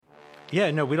Yeah,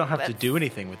 no, we don't have to do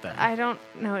anything with that. I don't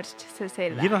know what to say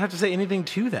to that. You don't have to say anything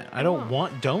to that. I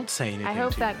don't say anything. I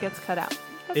hope to that gets cut out.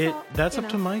 That's up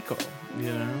to Michael.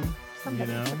 You know.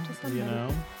 Somebody, you know. it's up to somebody. You know.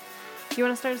 You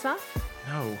want to start us off?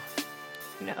 No.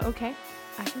 No. Okay.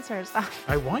 I can start us off.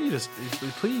 I want you to,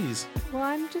 please. Well,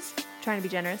 I'm just trying to be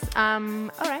generous. All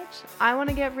right. I want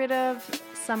to get rid of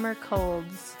summer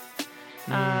colds.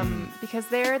 Because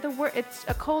they're the worst.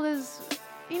 A cold is,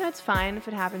 it's fine if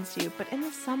it happens to you. But in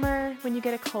the summer, when you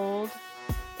get a cold,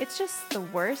 it's just the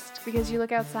worst because you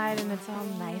look outside and it's all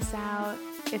nice out.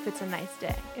 If it's a nice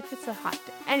day, if it's a hot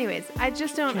day. Anyways, I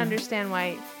just don't understand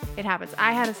why it happens.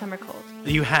 I had a summer cold.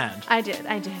 You had? I did.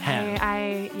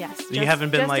 Yes. You haven't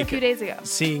been just a few days ago.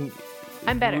 Seeing.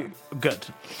 I'm better. Good.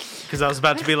 Because I was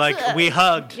about to be like, we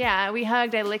hugged. Yeah, we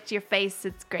hugged. I licked your face.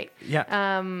 It's great.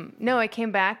 Yeah. No, I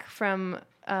came back from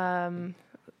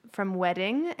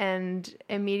wedding, and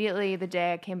immediately the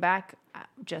day I came back,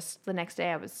 just the next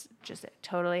day I was just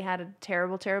totally had a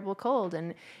terrible, terrible cold,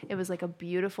 and it was like a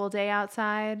beautiful day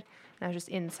outside, and I was just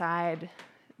inside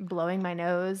blowing my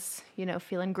nose,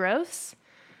 feeling gross.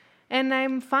 And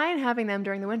I'm fine having them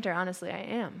during the winter, honestly, I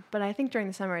am. But I think during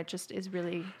the summer it just is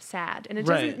really sad. And it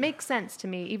doesn't make sense to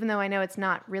me, even though I know it's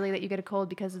not really that you get a cold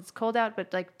because it's cold out,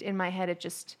 but like in my head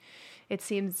it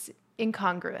seems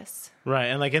incongruous. Right.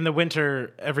 And like in the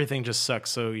winter, everything just sucks.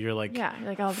 So you're like, yeah, you're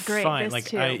like, oh, great. Fine. This like,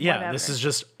 too, this is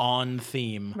just on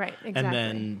theme. Right. Exactly. And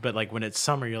then, but like when it's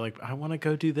summer, you're like, I want to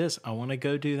go do this. I want to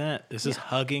go do that. This is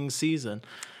hugging season.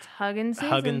 It's hugging season.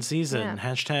 Hugging season. Yeah.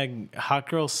 Hashtag hot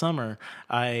girl summer.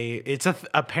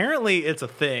 Apparently it's a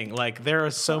thing. Like there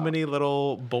are so many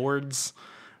little boards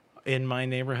in my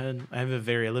neighborhood. I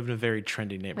live in a very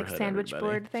trendy neighborhood. Like sandwich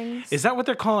board things? Is that what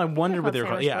they're called? I wondered what they're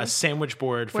called. Yeah, board. a sandwich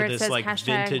board where for this like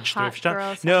vintage thrift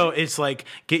shop. No, it's like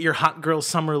get your hot girl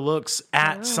summer looks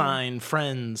at sign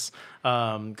friends.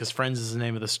 Because Friends is the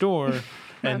name of the store.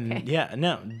 And okay.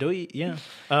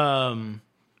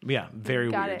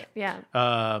 Very Got weird. it. Yeah.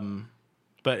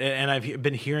 But I've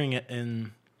been hearing it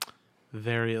in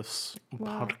various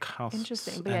podcasts.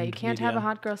 Interesting. But yeah, you can't have a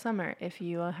hot girl summer if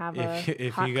you have a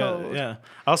hot cold. Yeah.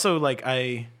 Also, like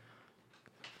I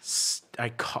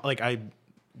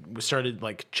started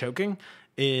like choking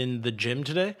in the gym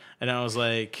today, and I was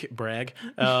like, brag.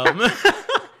 I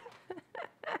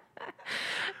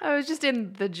was just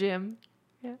in the gym.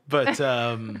 Yeah. But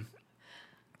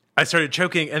I started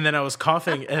choking, and then I was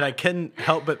coughing, and I couldn't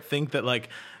help but think that like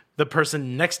the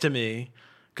person next to me,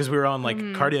 because we were on like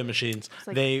cardio machines,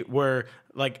 like, they were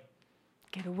like,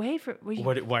 get away from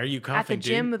why are you coughing? At the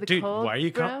gym with a cold, why are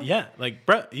you coughing? Yeah, like,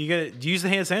 bro, you gotta use the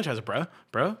hand sanitizer,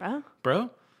 bro.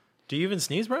 Do you even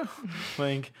sneeze, bro?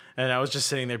 Like, and I was just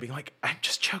sitting there being like, I'm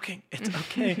just choking. It's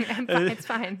okay. It's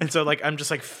fine. And so like, I'm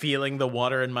just like feeling the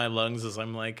water in my lungs as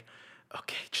I'm like,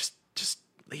 okay, just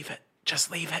leave it.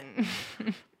 Just leave it.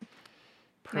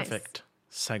 Perfect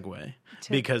segue.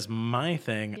 Because my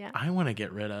thing I want to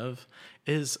get rid of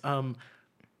is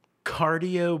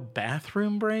cardio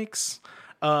bathroom breaks.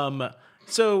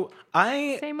 So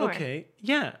I Say more. Okay,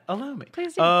 yeah, allow me.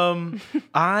 Please do.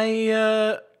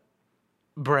 I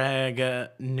brag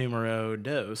numero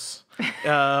dos.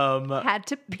 Had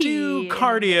to pee. Do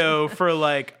cardio for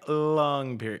like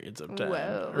long periods of time.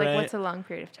 Whoa! Right? Like what's a long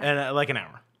period of time? And like an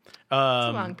hour. It's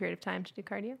a long period of time to do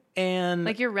cardio. And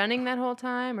like you're running that whole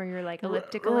time, or you're like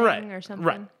ellipticaling or something.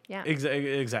 Right. Yeah.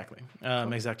 Exactly. Exactly.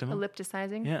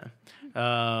 Ellipticizing. Yeah.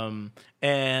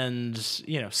 And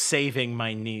saving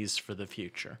my knees for the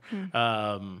future.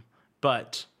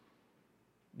 But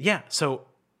yeah. So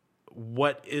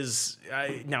what is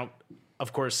now?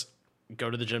 Of course, go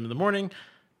to the gym in the morning.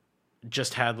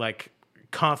 Just had like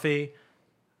coffee.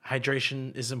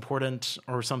 Hydration is important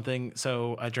or something.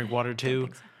 So I drink water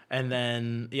too. And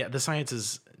then, the science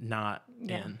is not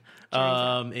in.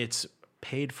 It's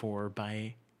paid for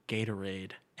by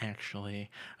Gatorade, actually.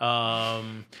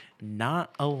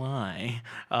 Not a lie.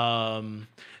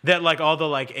 That like all the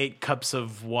like 8 cups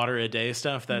of water a day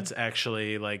stuff, that's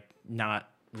actually like not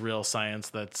real science.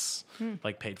 That's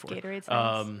like paid for. Gatorade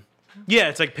science.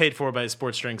 It's like paid for by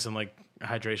sports drinks and like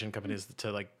hydration companies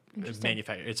to like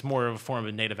manufacture. It's more of a form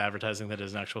of native advertising that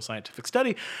is an actual scientific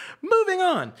study. Moving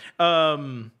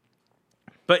on.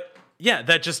 But yeah,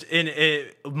 that just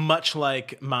much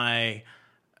like my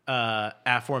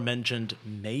aforementioned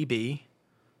maybe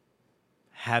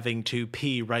having to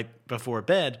pee right before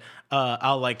bed,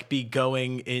 I'll like be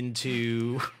going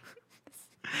into.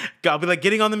 I'll be like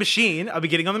getting on the machine.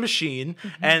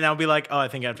 And I'll be like, oh, I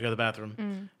think I have to go to the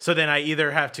bathroom. So then I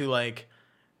either have to like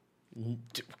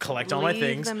collect all my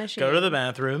things, go to the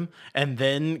bathroom, and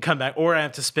then come back, or I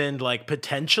have to spend like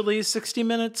potentially 60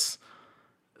 minutes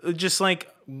just like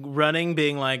running,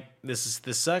 being like, this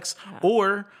sucks,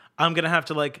 or I'm gonna have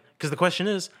to like, because the question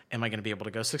is, am I gonna be able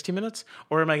to go 60 minutes,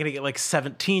 or am I gonna get like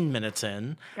 17 minutes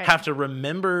in? Right. Have to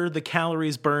remember the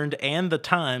calories burned and the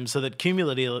time, so that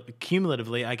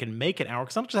cumulatively I can make an hour.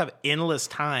 Because I don't just have endless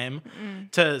time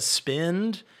to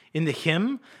spend in the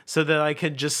gym, so that I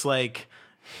could just like,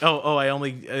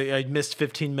 I missed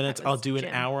 15 minutes. I'll do an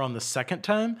gym. hour on the second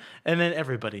time. And then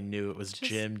everybody knew it was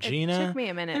gym. Gina. It took me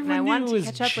a minute, and everyone I wanted knew it to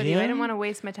was catch up with you. I didn't gym. want to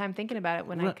waste my time thinking about it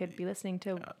when I could be listening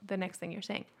to the next thing you're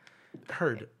saying.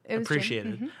 Heard, It was gym.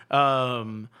 appreciated.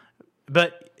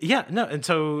 But yeah, no. And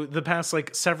so the past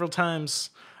like several times,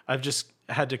 I've just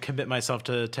had to commit myself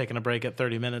to taking a break at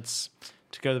 30 minutes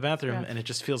to go to the bathroom, Rough. and it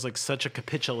just feels like such a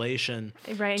capitulation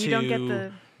Right, and to you don't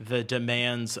get the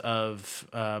demands of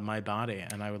my body.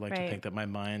 And I would like to Right. think that my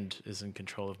mind is in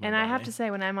control of my And body. I have to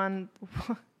say, when I'm on,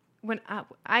 when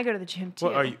I go to the gym too.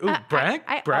 What are you? Ooh, brag?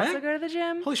 I Brag? also go to the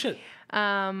gym. Holy shit.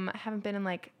 I haven't been in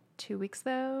like 2 weeks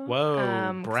though. Whoa,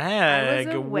 'Cause brag. I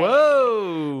was away.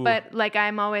 Whoa. But like,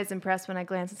 I'm always impressed when I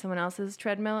glance at someone else's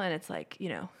treadmill and it's like,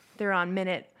 they're on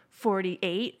minute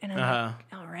 48, and I'm like,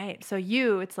 all right. So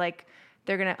it's like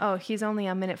they're gonna, he's only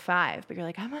on minute 5, but you're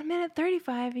like, I'm on minute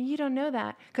 35, and you don't know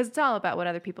that, because it's all about what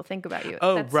other people think about you.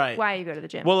 Oh, That's right. why you go to the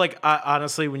gym. Well, like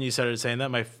honestly, when you started saying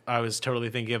that, I was totally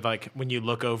thinking of like when you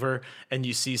look over and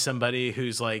you see somebody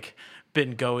who's like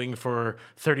been going for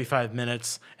 35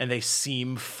 minutes and they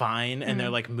seem fine and they're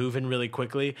like moving really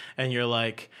quickly, and you're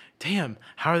like, damn,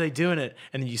 how are they doing it?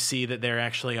 And then you see that they're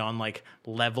actually on like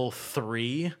level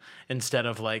 3 instead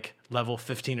of like level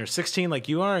 15 or 16 like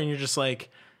you are, and you're just like,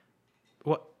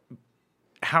 what?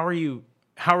 How are you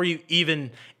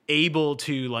even able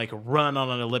to like run on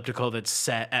an elliptical that's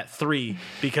set at 3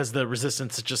 because the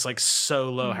resistance is just like so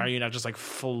low? How are you not just like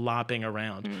flopping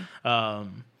around?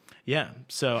 Yeah.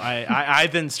 So I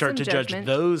then start to Some judge judgment.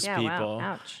 those Yeah, wow. people.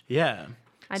 Ouch. Yeah.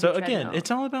 I So do again, treadmill.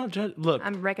 it's all about look.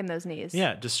 I'm wrecking those knees. Yeah, I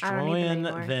don't need destroying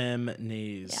them anymore. them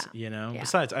knees. Yeah. Yeah.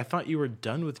 Besides, I thought you were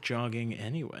done with jogging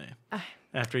anyway.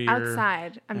 After your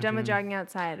Outside. I'm done with jogging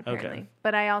outside, apparently. Okay.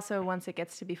 But I also, once it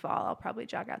gets to be fall, I'll probably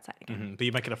jog outside again. But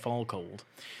you might get a fall cold.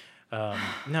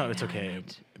 No, it's okay.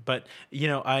 might. But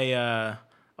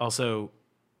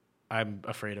I'm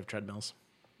afraid of treadmills.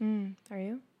 Are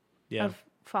you? Yeah. Of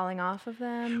falling off of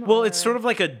them? Well, it's or sort of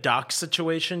like a dock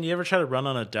situation. You ever try to run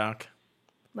on a dock?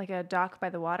 like a dock by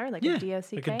the water, like Yeah, a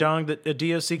DOCK? like a dong that a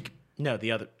DOC. No,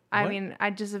 the other. I what? mean, I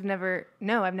just have never.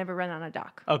 No, I've never run on a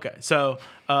dock. Okay, so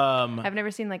I've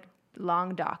never seen like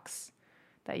long docks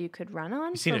that you could run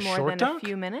on seen for a more short than dock? a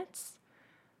few minutes.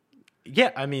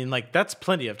 yeah, I mean, like that's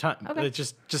plenty of time. Okay. It's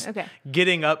just Okay.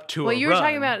 getting up to Well, a you were run.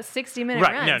 talking about a 60-minute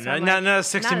Right, run. no, so no, I'm not, like, not a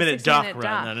 60-minute 60-minute dock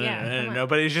run. No, Yeah, come on.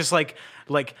 But it's just like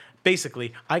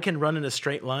basically, I can run in a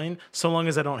straight line so long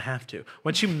as I don't have to.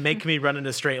 Once you make me run in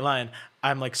a straight line,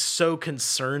 I'm like so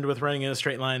concerned with running in a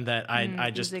straight line that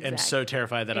I just am zigzag so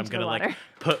terrified that I'm into the gonna like water.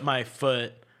 put my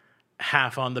foot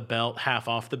half on the belt, half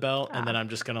off the belt, and then I'm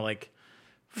just gonna like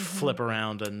flip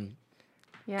around and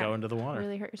Yeah. go into the water.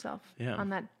 Really hurt yourself. Yeah. On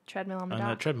that treadmill on the on dock.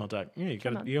 that treadmill dock. Yeah, you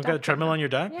Treadmill, don't dock, got a treadmill dock. on your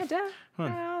dock? Yeah, duh.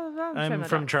 I'm treadmill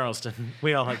from dock. Charleston.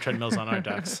 We all have treadmills on our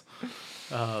docks.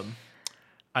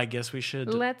 I guess we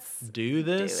should Let's do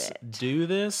this. it. Do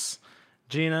this.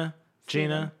 Gina,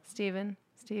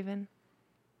 Steven.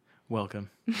 welcome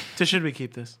to Should We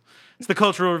Keep This? It's the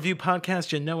cultural review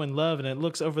podcast you know and love, and it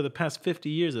looks over the past 50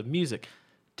 years of music,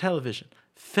 television,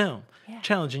 film,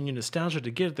 challenging your nostalgia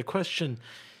to get at the question,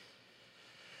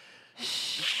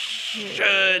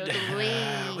 should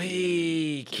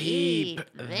we keep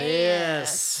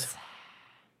this?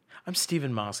 I'm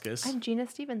Stephen Moskos. I'm Gina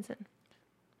Stevenson.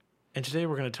 And today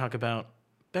we're going to talk about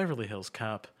Beverly Hills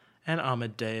Cop and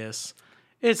Amadeus.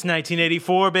 It's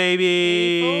 1984, baby.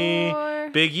 84.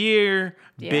 Big year.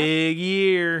 Yeah. Big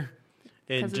year.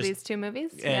 Because of these two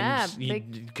movies?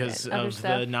 Because other of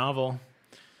stuff. the novel.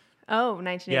 Oh,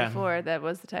 1984. That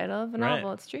was the title of a Right.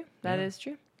 novel. It's true. That is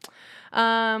true. So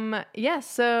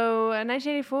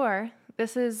 1984.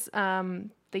 This is the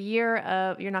year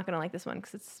of. You're not going to like this one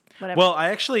because it's whatever. Well,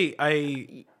 I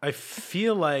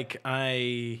feel like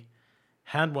I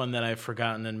had one that I've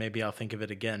forgotten, and maybe I'll think of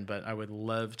it again, but I would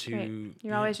love to. Great.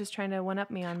 You're always just trying to one-up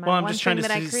me on my Well, I'm one just trying thing to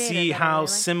that I created see that I how really like.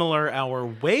 similar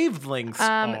our wavelengths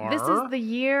are. This is the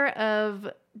year of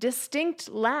distinct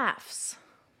laughs.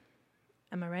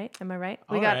 Am I right? We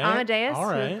All got right. Amadeus. All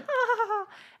who- right.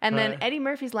 and then Right. Eddie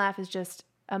Murphy's laugh is just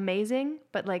amazing,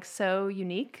 but like so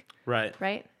unique, Right.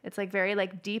 right? It's like very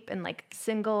like deep and like a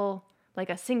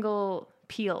single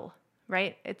peel,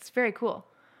 right? It's very cool.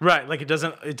 Right, like it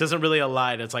doesn't really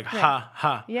elide. It's like ha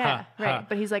ha Yeah, ha right. ha.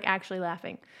 But he's like actually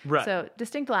laughing. Right. So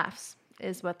distinct laughs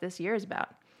is what this year is about.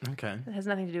 Okay. It has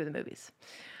nothing to do with the movies.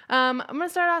 I'm going to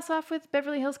start us off with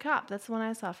Beverly Hills Cop. That's the one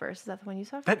I saw first. Is that the one you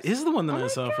saw first? That is the one that I my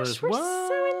saw gosh, first. We're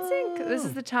so in sync. This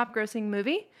is the top grossing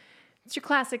movie. It's your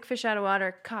classic fish out of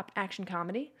water cop action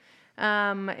comedy.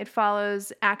 It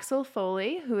follows Axel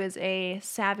Foley, who is a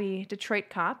savvy Detroit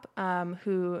cop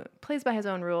who plays by his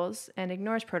own rules and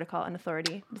ignores protocol and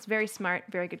authority. He's very smart,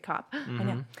 very good cop.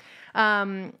 I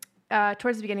know.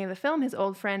 Towards the beginning of the film, his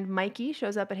old friend Mikey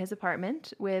shows up at his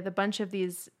apartment with a bunch of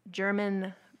these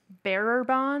German bearer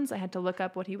bonds. I had to look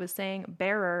up what he was saying.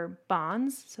 Bearer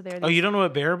bonds. So they're. Oh, you don't know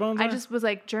what bearer bonds are? I just was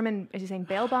like, German. Is he saying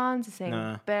bail bonds? Is he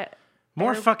saying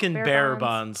more fucking bearer bearer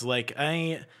bonds? bonds. Like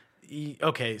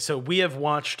okay, so we have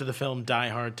watched the film Die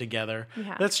Hard together.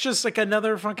 Yeah. That's just like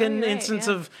another fucking right, instance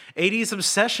yeah. of 80s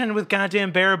obsession with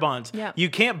goddamn bearer bonds. Yeah. You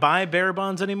can't buy bearer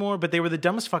bonds anymore, but they were the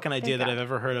dumbest fucking idea that God. I've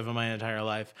ever heard of in my entire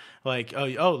life. Like,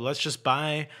 oh, let's just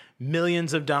buy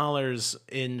millions of dollars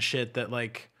in shit that,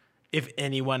 like, if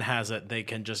anyone has it, they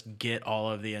can just get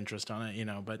all of the interest on it,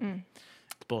 but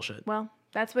it's bullshit. Well,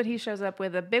 that's what he shows up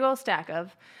with, a big old stack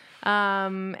of.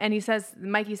 And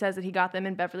Mikey says that he got them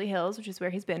in Beverly Hills, which is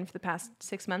where he's been for the past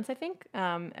 6 months, I think,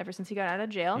 ever since he got out of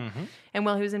jail. Mm-hmm. And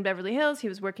while he was in Beverly Hills, he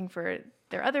was working for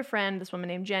their other friend, this woman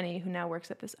named Jenny, who now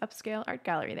works at this upscale art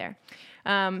gallery there.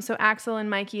 So Axel and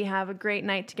Mikey have a great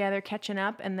night together, catching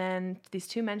up, and then these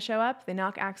two men show up, they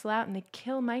knock Axel out, and they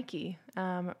kill Mikey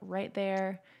right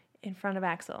there in front of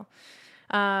Axel.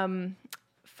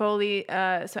 Foley,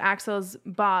 so Axel's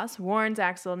boss warns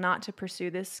Axel not to pursue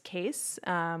this case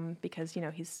because,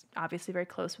 he's obviously very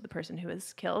close with the person who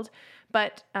was killed.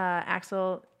 But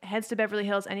Axel heads to Beverly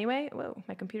Hills anyway. Whoa,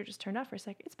 my computer just turned off for a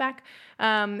second. It's back.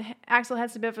 Axel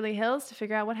heads to Beverly Hills to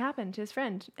figure out what happened to his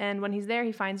friend. And when he's there,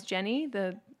 he finds Jenny,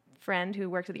 the friend who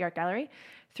works at the art gallery.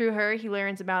 Through her, he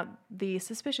learns about the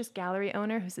suspicious gallery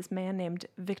owner, who's this man named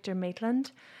Victor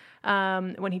Maitland.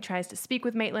 When he tries to speak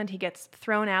with Maitland, he gets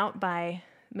thrown out by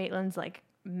Maitland's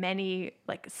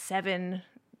 7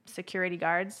 security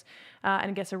guards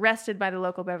and gets arrested by the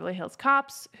local Beverly Hills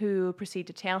cops, who proceed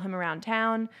to tail him around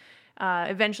town.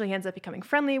 Eventually he ends up becoming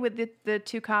friendly with the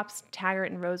two cops.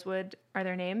 Taggart and Rosewood are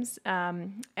their names.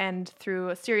 And through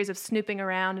a series of snooping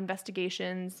around,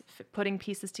 investigations, putting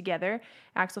pieces together,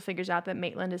 Axel figures out that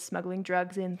Maitland is smuggling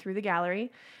drugs in through the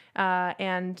gallery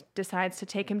and decides to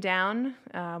take him down,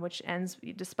 which ends,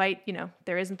 despite,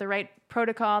 there isn't the right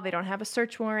protocol. They don't have a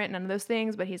search warrant, none of those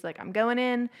things. But he's like, I'm going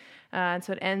in. And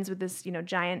so it ends with this,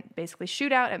 giant, basically,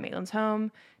 shootout at Maitland's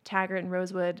home. Taggart and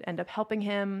Rosewood end up helping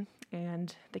him.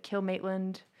 And they kill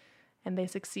Maitland, and they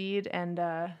succeed, and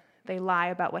they lie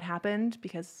about what happened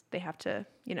because they have to,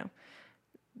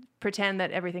 pretend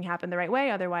that everything happened the right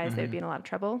way. Otherwise, they would be in a lot of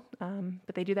trouble.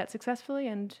 But they do that successfully,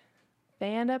 and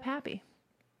they end up happy.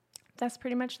 That's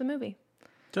pretty much the movie.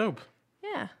 Dope.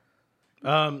 Yeah.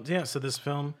 So this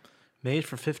film made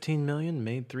for $15 million,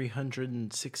 made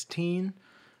 $316,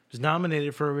 was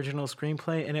nominated for original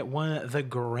screenplay, and it won the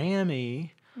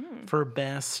Grammy for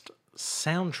Best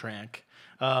Soundtrack.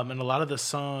 And a lot of the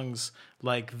songs,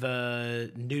 like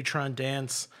the Neutron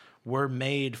Dance, were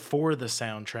made for the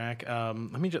soundtrack.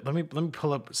 Let me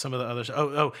pull up some of the others.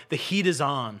 The Heat Is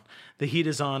On. The Heat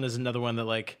Is On is another one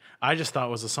that I just thought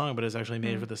was a song, but it's actually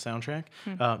made for the soundtrack.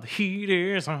 The Heat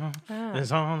Is On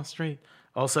is on the street.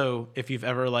 Also, if you've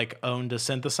ever owned a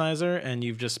synthesizer and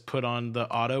you've just put on the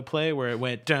autoplay where it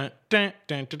went dun dun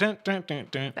dun dun dun dun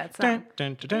dun That dun song.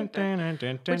 dun dun dun dun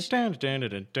dun dun dun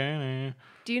dun dun.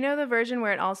 Do you know the version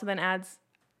where it also then adds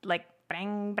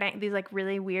bang bang, these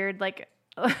really weird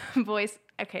voice?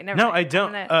 Okay, never No, mind. I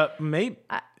don't. Gonna-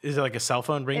 Is it like a cell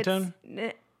phone ringtone?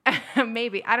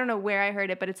 Maybe. I don't know where I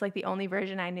heard it, but it's the only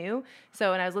version I knew.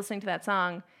 So when I was listening to that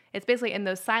song, it's basically in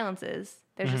those silences,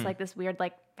 there's just this weird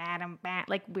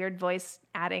weird voice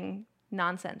adding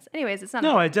nonsense. Anyways, it's not.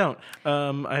 No, I don't.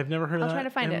 I've never heard of that. I'll try to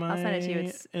find in it. I'll send it to you. my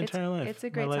It's entire life. It's a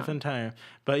great my life song. entire.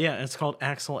 But yeah, it's called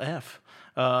Axel F.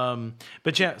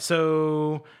 But yeah,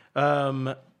 so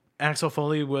Axel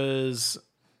Foley was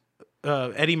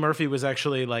Eddie Murphy was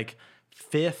actually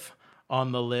 5th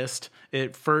on the list.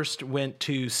 It first went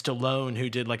to Stallone, who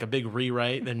did a big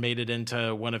rewrite and made it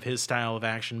into one of his style of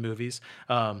action movies.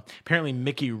 Apparently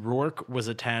Mickey Rourke was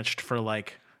attached for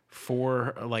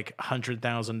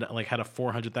 $100,000, had a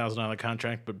 $400,000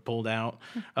 contract, but pulled out.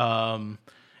 And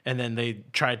then they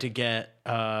tried to get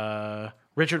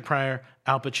Richard Pryor,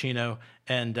 Al Pacino,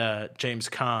 and James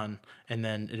Caan, and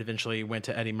then it eventually went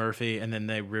to Eddie Murphy, and then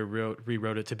they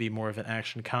rewrote it to be more of an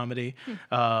action comedy.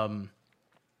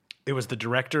 It was the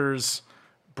director's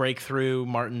breakthrough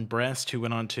Martin Brest, who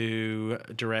went on to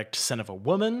direct Son of a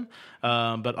Woman,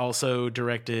 but also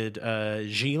directed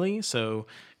Gigli, so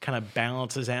kind of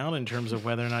balances out in terms of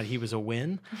whether or not he was a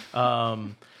win.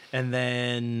 And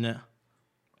then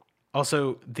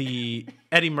also the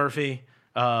Eddie Murphy.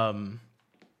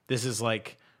 This is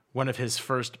like one of his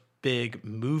first big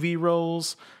movie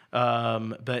roles,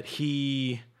 but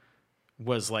he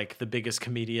was like the biggest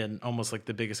comedian, almost like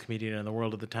the biggest comedian in the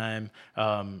world at the time.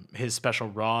 His special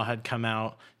Raw had come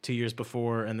out 2 years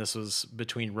before, and this was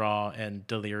between Raw and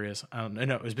Delirious. I don't know.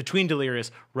 No, it was between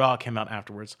Delirious. Raw came out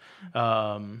afterwards.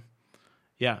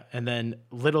 Yeah, and then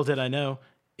little did I know,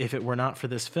 if it were not for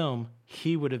this film,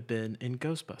 he would have been in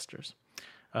Ghostbusters.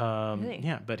 Really?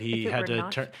 Yeah, but he If it had were to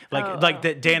not- turn Oh.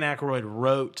 that Dan Aykroyd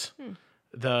wrote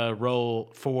a role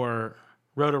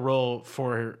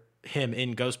for him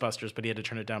in Ghostbusters, but he had to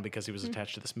turn it down because he was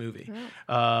attached to this movie.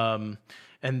 And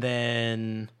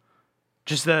then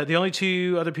just the only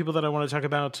two other people that I want to talk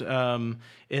about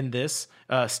in this,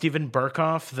 Steven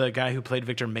Berkoff, the guy who played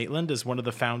Victor Maitland, is one of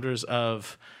the founders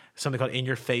of something called In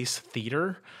Your Face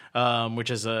Theater, which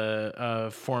is a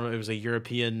form. It was a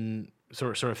European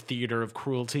sort of theater of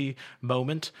cruelty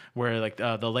moment where like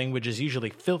the language is usually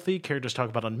filthy. Characters talk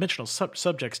about unmentionable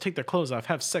subjects, take their clothes off,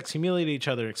 have sex, humiliate each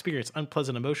other, experience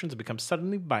unpleasant emotions, and become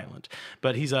suddenly violent.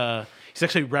 But he's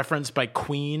actually referenced by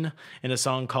Queen in a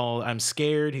song called "I'm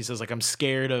Scared." He says like, "I'm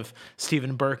scared of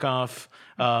Steven Berkoff."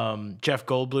 Jeff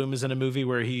Goldblum is in a movie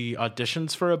where he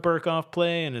auditions for a Berkoff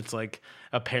play, and it's like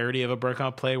a parody of a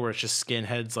Berkoff play where it's just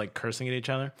skinheads like cursing at each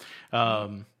other.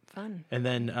 Fun. And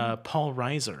then Paul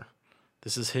Reiser.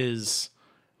 This is his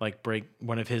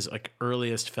one of his like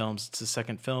earliest films. It's his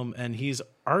second film, and he's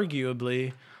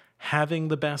arguably having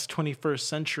the best 21st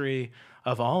century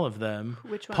of all of them.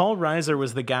 Which one? Paul Reiser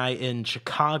was the guy in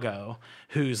Chicago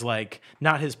who's like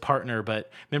not his partner, but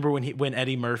remember when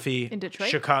Eddie Murphy In Detroit?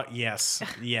 Chicago, yes.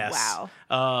 Wow.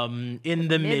 In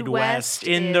the Midwest,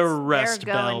 in is- the Rust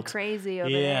they're going Belt, crazy over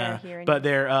yeah. there. Here in But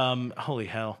they're holy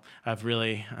hell,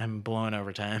 I'm blowing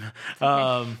overtime.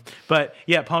 But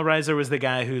yeah, Paul Reiser was the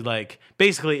guy who like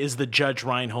basically is the Judge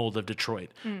Reinhold of Detroit,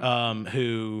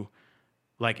 who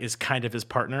like is kind of his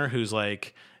partner, who's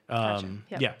like. Yep.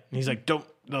 Yeah, and he's like,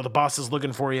 the boss is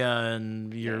looking for you,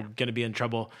 and you're gonna be in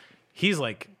trouble. He's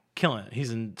like killing it. He's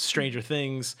in Stranger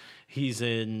Things. He's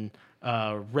in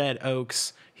Red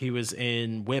Oaks. He was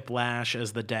in Whiplash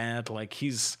as the dad. Like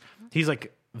he's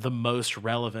like the most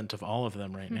relevant of all of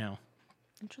them right now.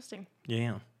 Interesting.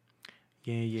 Yeah.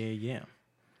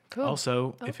 Cool.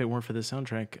 Also, if it weren't for the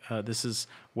soundtrack, this is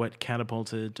what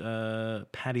catapulted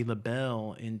Patti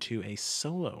LaBelle into a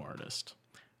solo artist.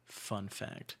 Fun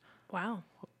fact. Wow.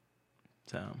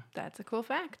 So, That's a cool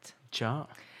fact. ja.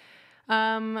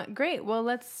 Great. Well,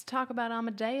 let's talk about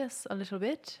Amadeus a little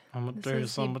bit.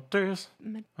 Amadeus.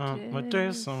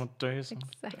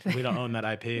 Exactly. We don't own that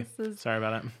IP. This is- Sorry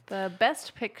about it. The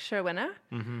Best Picture winner.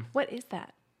 What is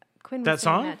that? Quinn was That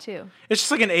saying song? that too. It's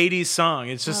just like an 80s song.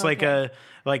 It's just Okay.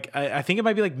 I think it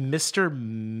might be like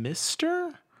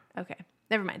Mr. Okay.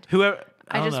 Never mind. Whoever.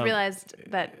 I don't just know. realized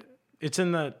that. It's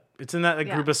in that like,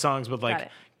 Yeah. group of songs with like Got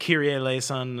it. Kyrie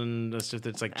eleison, and it's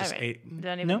like just All right. eight.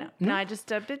 Don't even No? know. No? No, I just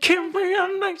Kyrie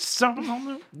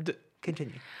eleison.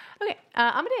 Continue. Okay,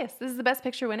 Amadeus. This is the Best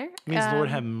Picture winner. It means Lord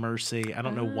have mercy. I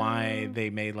don't know why Oh. they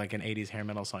made like an 80s hair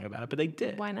metal song about it, but they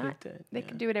did. Why not? They did. They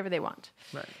can do whatever they want.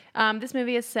 Right. This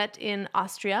movie is set in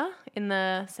Austria in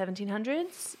the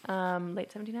 1700s,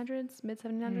 late 1700s, mid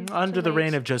 1700s. Under the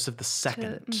reign of Joseph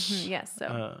II. Yes.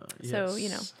 So,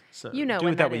 Yes. So you know do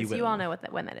when with that that what is. you You will. all know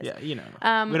when that is. Yeah, you know.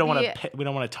 Um, we don't want the- to. We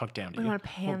don't want to tuck down to We you. want to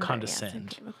pander. Or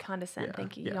condescend. Yes, condescend. Yeah,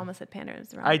 Thank you. yeah. You almost said pander. It was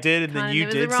the wrong. I did, and then Con- you it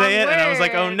was the did wrong say it, and I was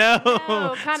like, "Oh word. no!"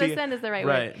 No, See, condescend is the right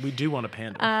word. Right. We do want to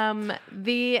pander.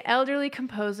 The elderly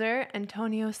composer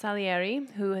Antonio Salieri,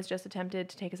 who has just attempted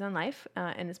to take his own life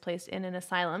and is placed in an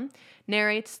asylum,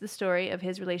 narrates the story of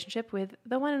his relationship with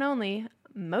the one and only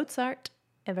Mozart.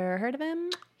 Ever heard of him?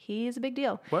 He's a big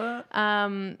deal. What?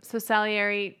 So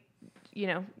Salieri,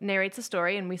 narrates the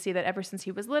story, and we see that ever since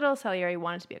he was little, Salieri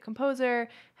wanted to be a composer,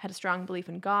 had a strong belief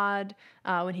in God.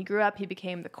 When he grew up, he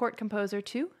became the court composer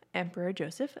to Emperor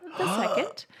Joseph II.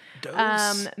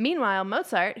 Meanwhile,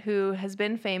 Mozart, who has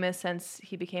been famous since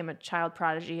he became a child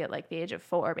prodigy at like the age of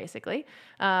 4, basically,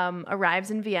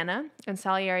 arrives in Vienna, and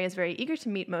Salieri is very eager to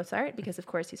meet Mozart because, of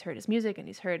course, he's heard his music and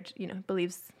he's heard,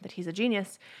 believes that he's a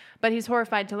genius. But he's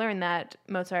horrified to learn that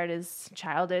Mozart is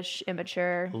childish,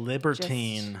 immature,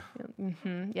 Libertine.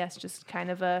 yes, just kind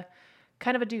of a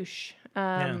douche.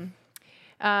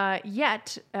 Yeah.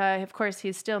 Yet, of course,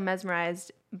 he's still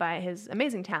mesmerized by his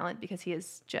amazing talent because he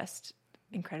is just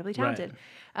incredibly talented.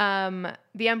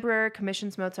 The emperor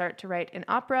commissions Mozart to write an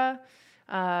opera.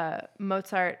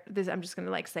 Mozart, I'm just going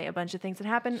to like say a bunch of things that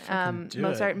happen.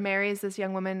 Mozart marries this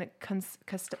young woman,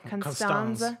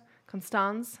 Constanze,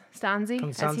 as he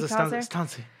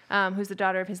calls her, who's the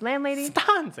daughter of his landlady.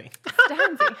 Stanzi.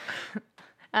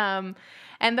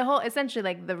 And the whole, essentially,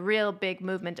 like the real big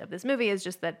movement of this movie is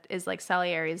just that is like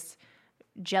Salieri's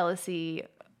jealousy,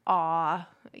 awe,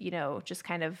 just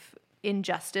kind of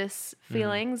injustice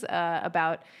feelings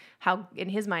about how, in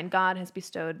his mind, God has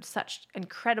bestowed such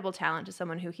incredible talent to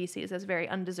someone who he sees as very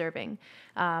undeserving.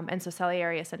 And so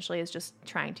Salieri essentially is just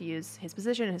trying to use his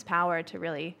position and his power to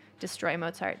really destroy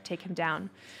Mozart, take him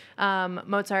down.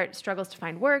 Mozart struggles to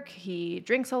find work. He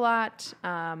drinks a lot.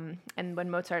 And when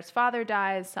Mozart's father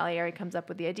dies, Salieri comes up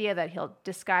with the idea that he'll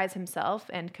disguise himself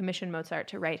and commission Mozart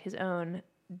to write his own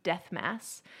death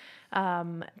mass.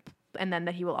 And then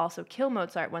that he will also kill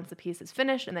Mozart once the piece is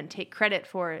finished and then take credit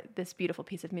for this beautiful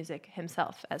piece of music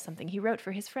himself as something he wrote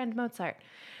for his friend Mozart.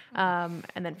 And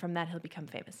then from that, he'll become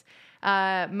famous.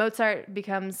 Mozart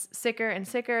becomes sicker and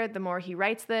sicker the more he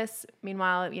writes this.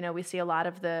 Meanwhile, we see a lot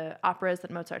of the operas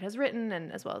that Mozart has written and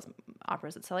as well as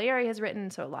operas that Salieri has written.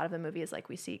 So a lot of the movie is like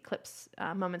we see clips,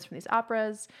 moments from these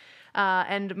operas.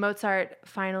 And Mozart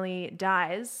finally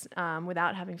dies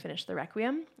without having finished the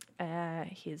Requiem.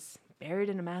 He's buried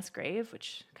in a mass grave,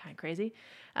 which kind of crazy.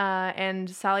 And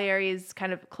Salieri's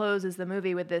kind of closes the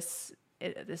movie with this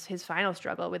his final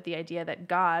struggle with the idea that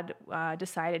God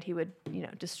decided he would,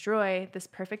 destroy this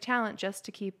perfect talent just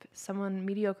to keep someone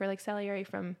mediocre like Salieri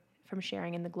from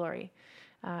sharing in the glory.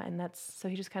 And so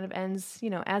he just kind of ends,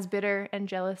 as bitter and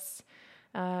jealous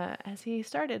as he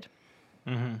started.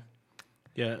 Mm-hmm.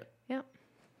 Yeah. Yeah.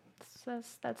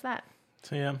 That's that.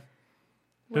 So yeah.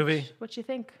 Movie. What you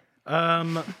think?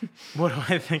 What do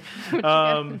I think?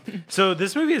 So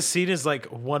this movie is seen as like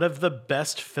one of the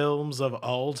best films of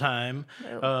all time.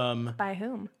 By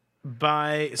whom?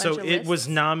 It was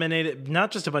nominated,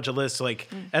 not just a bunch of lists, like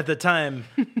at the time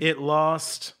it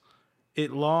lost 3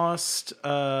 of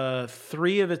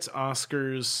its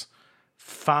Oscars,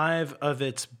 5 of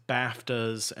its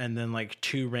BAFTAs, and then like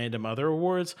 2 random other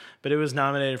awards, but it was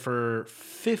nominated for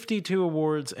 52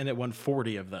 awards and it won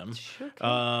 40 of them.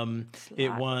 Okay.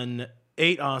 It won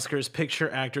 8 Oscars: picture,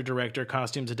 actor, director,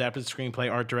 costumes, adapted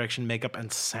screenplay, art direction, makeup,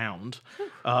 and sound.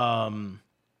 And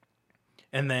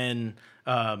then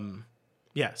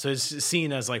so it's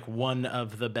seen as like one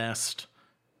of the best.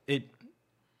 It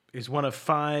is one of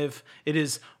 5. It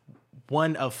is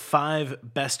one of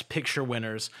 5 Best Picture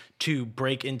winners to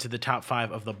break into the top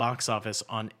 5 of the box office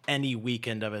on any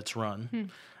weekend of its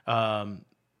run. Yeah,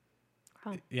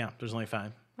 there's only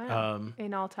 5. Wow.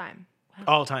 In all time. Wow.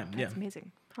 All time, That's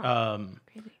amazing. Huh.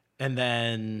 Crazy. And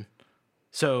then,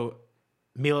 so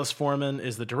Milos Forman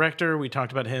is the director. We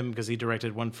talked about him because he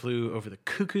directed One Flew Over the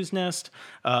Cuckoo's Nest.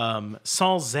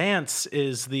 Saul Zaentz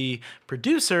is the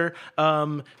producer.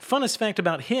 Funnest fact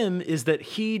about him is that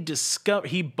he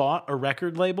bought a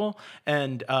record label,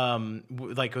 and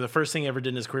like the first thing he ever did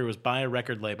in his career was buy a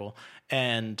record label,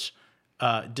 and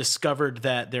discovered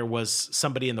that there was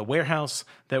somebody in the warehouse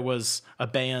that was a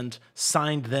band,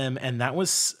 signed them, and that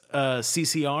was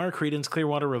CCR, Creedence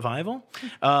Clearwater Revival.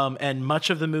 And much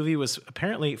of the movie was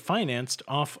apparently financed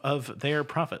off of their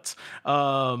profits.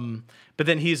 But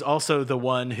then he's also the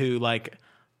one who like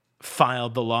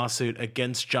filed the lawsuit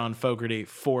against John Fogerty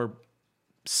for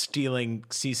stealing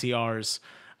CCR's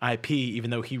IP, even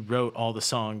though he wrote all the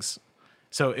songs.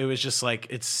 So it was just like,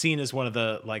 it's seen as one of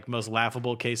the like most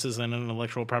laughable cases in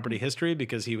intellectual property history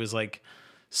because he was like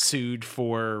sued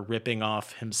for ripping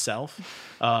off himself,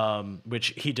 which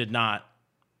he did not.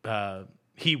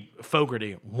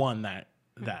 Fogerty won that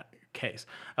case.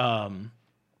 But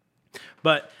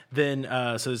then,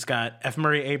 so it's got F.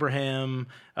 Murray Abraham,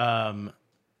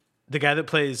 the guy that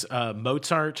plays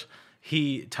Mozart.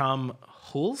 Tom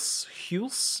Hulse.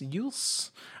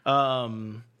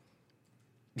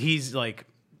 He's like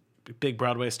a big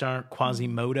Broadway star.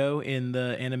 Quasimodo in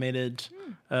the animated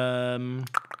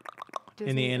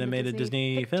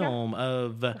Disney film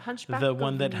of the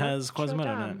one that has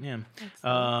Quasimodo in it.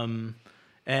 Yeah.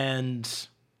 And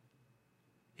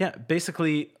yeah,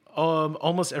 basically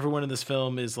almost everyone in this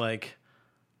film is like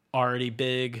already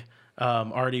big,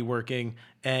 already working,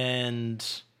 and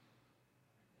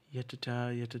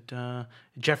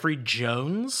Jeffrey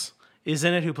Jones is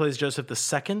in it, who plays Joseph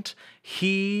II.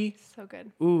 He so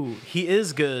good. Ooh, he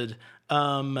is good.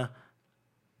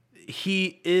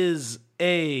 He is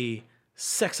a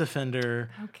sex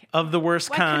offender of the worst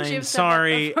kind.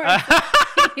 Sorry.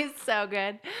 He's so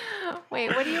good.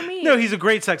 Wait, what do you mean? No, he's a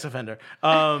great sex offender.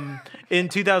 In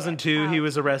 2002, he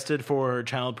was arrested for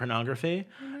child pornography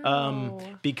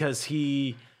because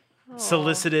he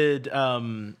solicited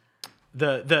the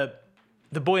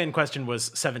boy in question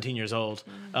was 17 years old,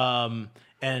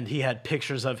 and he had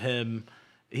pictures of him.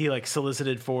 He like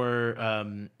solicited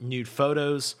for nude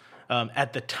photos.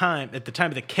 At the time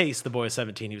of the case, the boy was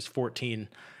 17. He was 14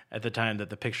 at the time that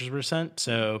the pictures were sent.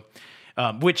 So,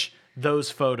 which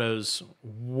those photos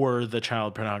were the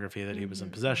child pornography that he was in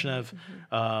possession of.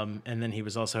 And then he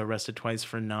was also arrested twice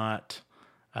for not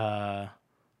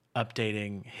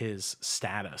updating his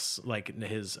status, like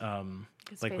his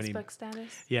like Facebook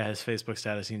status. Yeah, his Facebook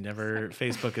status. He never.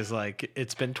 Facebook is like,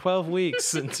 it's been 12 weeks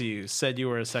since you said you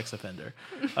were a sex offender.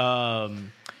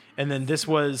 And then this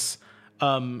was,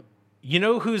 you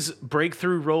know, whose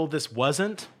breakthrough role this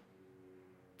wasn't?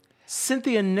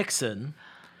 Cynthia Nixon.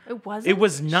 It wasn't. It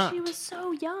was not. She was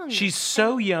so young. She's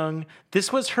so young.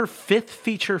 This was her 5th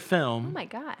feature film. Oh my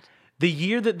God. The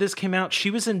year that this came out, she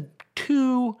was in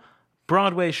 2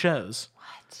 Broadway shows.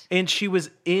 What? And she was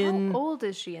in. How old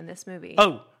is she in this movie?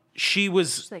 Oh, she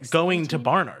was like going 17? to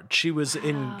Barnard. She was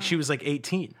in. She was like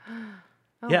 18.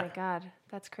 Oh yeah. my God.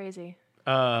 That's crazy.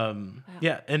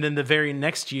 Yeah, and then the very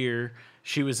next year,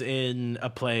 she was in a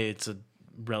play. It's a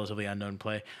relatively unknown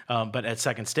play, but at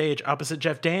Second Stage, opposite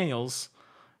Jeff Daniels.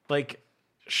 Like,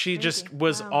 she just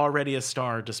was already a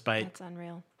star, despite That's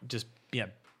unreal. just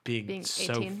being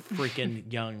so 18.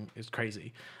 freaking young. It's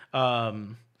crazy.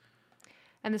 And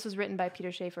this was written by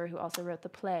Peter Shaffer, who also wrote the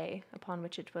play upon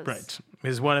which it was. Right.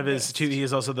 Is one of his two. He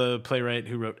is also the playwright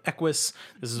who wrote Equus.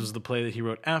 This was the play that he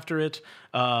wrote after it.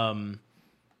 And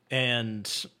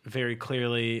very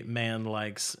clearly, man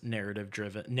likes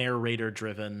narrator-driven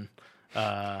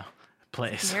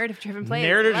plays. Narrative-driven plays.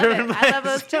 Narrative-driven plays. I love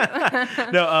those too.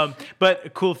 No, but a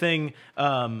cool thing,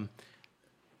 the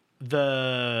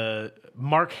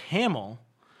Mark Hamill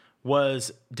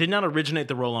did not originate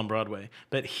the role on Broadway,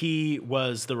 but he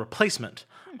was the replacement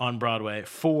on Broadway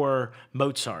for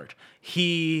Mozart.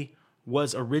 He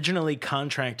was originally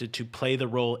contracted to play the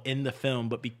role in the film,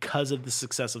 but because of the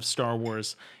success of Star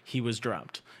Wars, he was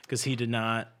dropped because he did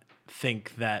not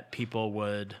think that people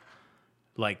would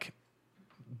like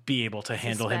be able to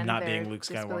handle him not being Luke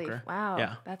Skywalker. Wow.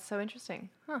 Yeah. That's so interesting.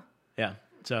 Huh. Yeah.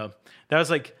 So that was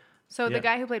like So the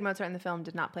guy who played Mozart in the film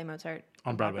did not play Mozart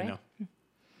on Broadway. No.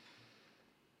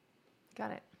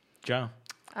 Got it. Ja.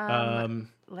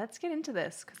 Let's get into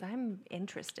this because I'm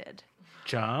interested.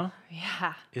 Ja.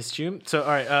 Yeah. Is you. So all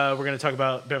right, we're gonna talk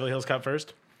about Beverly Hills Cop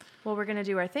first. Well, we're gonna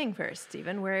do our thing first,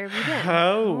 Stephen. Where have you been?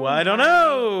 Oh, I don't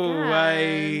know. God.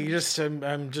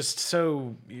 I'm just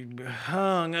so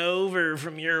hung over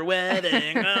from your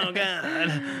wedding. Oh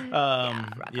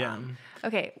God. Yeah.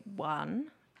 Okay,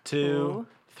 1, 2,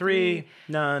 3.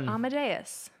 None.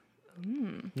 Amadeus.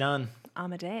 None.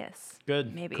 Amadeus.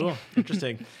 Good. Maybe. Cool.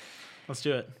 Interesting. Let's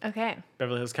do it. Okay.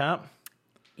 Beverly Hills Cop.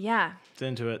 Yeah. It's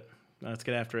into it. Let's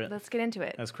get after it. Let's get into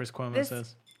it. As Chris Cuomo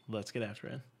says, let's get after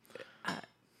it.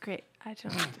 Great. I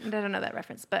don't know that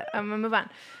reference, but I'm gonna move on.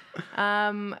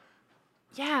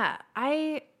 Yeah,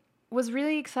 I was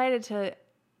really excited to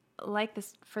like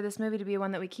this for this movie to be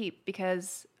one that we keep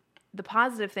because the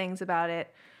positive things about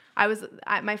it.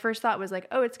 My first thought was like,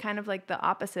 oh, it's kind of like the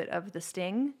opposite of The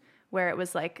Sting, where it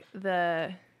was like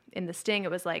in The Sting,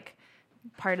 it was like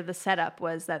part of the setup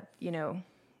was that, you know,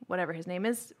 whatever his name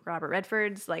is, Robert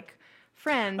Redford's like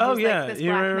friend who's like this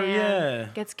black man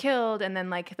gets killed, and then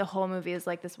like the whole movie is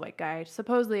like this white guy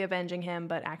supposedly avenging him,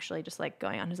 but actually just like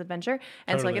going on his adventure.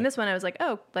 And so like in this one, I was like,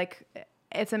 oh, like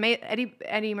it's amazing.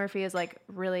 Eddie Murphy is like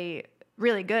really,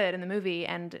 really good in the movie,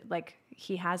 and like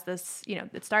he has this, you know,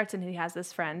 it starts and he has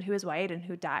this friend who is white and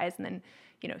who dies, and then,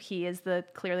 you know, he is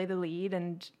clearly the lead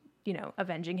and, you know,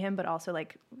 avenging him, but also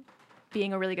like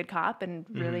being a really good cop and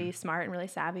really smart and really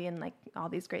savvy and like all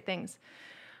these great things.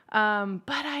 But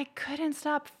I couldn't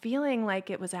stop feeling like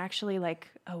it was actually like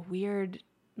a weird,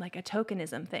 like a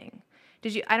tokenism thing.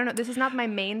 I don't know, this is not my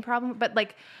main problem, but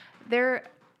like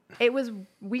it was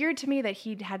weird to me that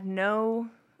he had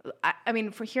I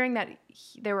mean, for hearing that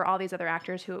there were all these other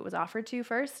actors who it was offered to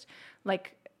first,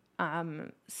 like,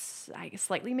 I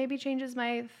slightly maybe changes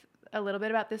a little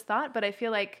bit about this thought, but I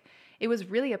feel like it was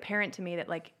really apparent to me that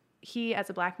like he, as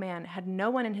a black man, had no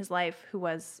one in his life who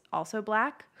was also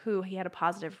black who he had a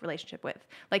positive relationship with.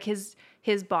 Like his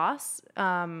boss,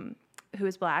 who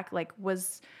is black, like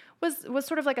was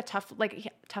sort of like a tough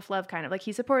love kind of, like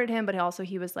he supported him, but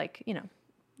he was like, you know,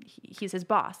 he's his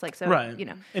boss, like, so, right. You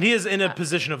know, and he is in a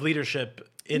position of leadership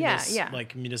in this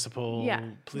like municipal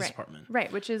police right. department,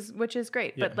 right? Which is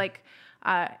great, but like,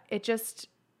 it just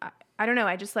I don't know.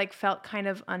 I just like felt kind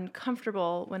of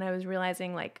uncomfortable when I was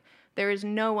realizing like there is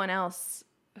no one else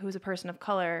who's a person of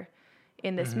color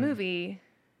in this movie.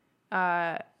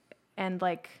 And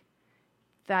like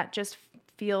that just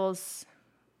feels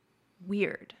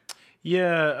weird.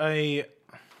 Yeah, I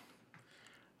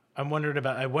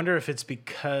wonder if it's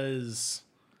because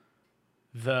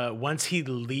once he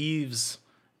leaves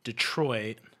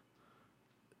Detroit,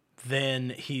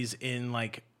 then he's in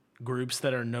like groups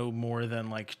that are no more than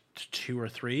like 2 or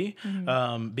 3.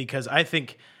 Because I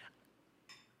think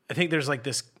there's like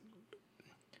this,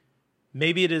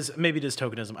 maybe it is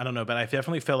tokenism, I don't know, but I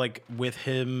definitely felt like with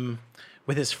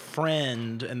his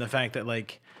friend, and the fact that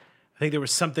like I think there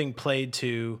was something played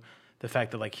to the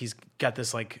fact that like he's got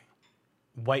this like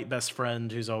white best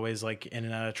friend who's always like in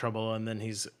and out of trouble, and then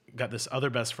he's got this other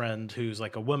best friend who's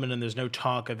like a woman, and there's no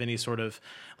talk of any sort of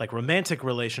like romantic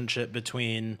relationship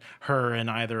between her and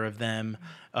either of them.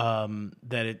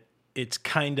 That it's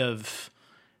kind of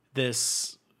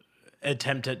this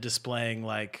attempt at displaying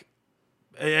like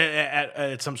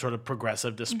at some sort of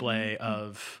progressive display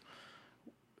of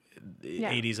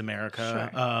 80s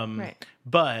America. Sure. Right.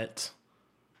 But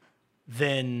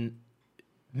then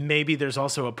maybe there's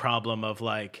also a problem of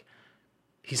like,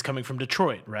 he's coming from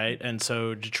Detroit, right? And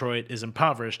so Detroit is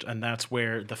impoverished, and that's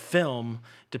where the film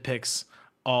depicts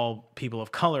all people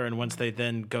of color. And once they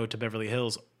then go to Beverly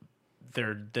Hills,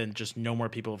 there then just no more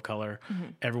people of color.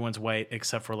 Everyone's white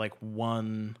except for like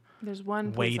one. There's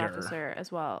one police officer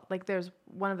as well. Like there's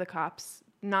one of the cops,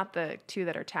 not the 2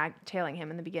 that are tailing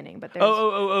him in the beginning, but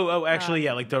there's actually,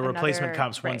 yeah, like the replacement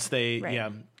cops right, once they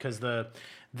because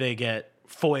they get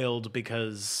foiled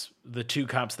because the 2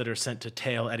 cops that are sent to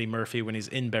tail Eddie Murphy when he's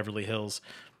in Beverly Hills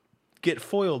get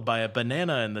foiled by a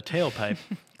banana in the tailpipe.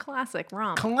 Classic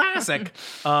romp. Classic.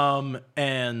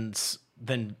 And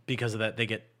then because of that, they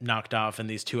get knocked off, and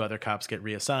these 2 other cops get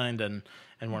reassigned, and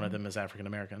one of them is African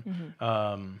American.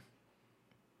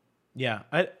 Yeah,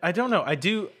 I don't know. I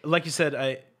do, like you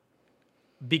said,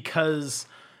 because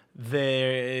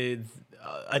there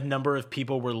a number of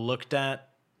people were looked at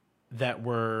that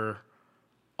were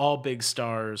all big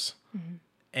stars,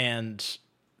 and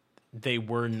they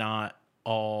were not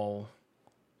all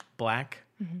black.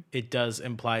 It does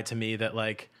imply to me that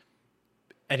like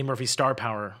Eddie Murphy's star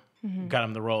power got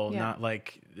him the role, not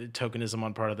like tokenism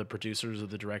on part of the producers or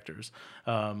the directors.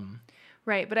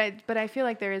 Right, but I feel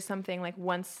like there is something like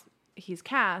once he's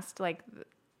cast, like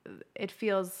it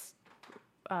feels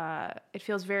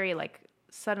very like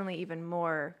suddenly even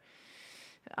more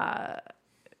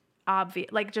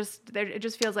obvious, like just there, it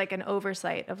just feels like an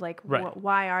oversight of like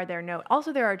why are there no,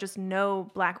 also there are just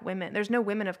no black women, there's no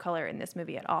women of color in this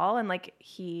movie at all, and like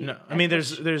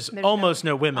there's almost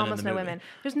no women in the movie.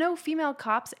 There's no female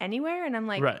cops anywhere, and I'm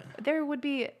like there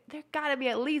gotta be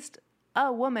at least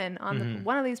a woman on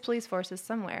one of these police forces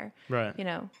somewhere, right? You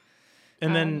know,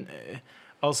 and then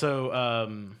also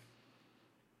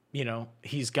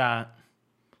he's got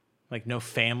like no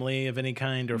family of any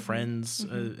kind or friends,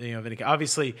 of any kind.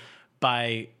 Obviously,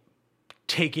 by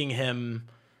taking him,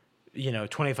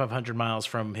 2,500 miles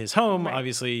from his home,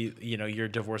 obviously, you're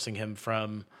divorcing him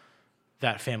from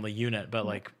that family unit. But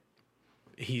like,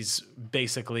 he's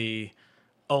basically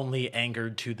only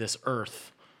angered to this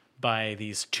earth by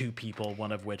these 2 people,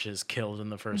 one of which is killed in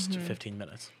the first 15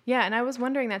 minutes. Yeah, and I was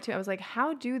wondering that too. I was like,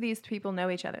 how do these people know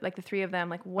each other? Like the 3 of them,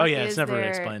 like what it's never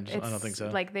explained. I don't think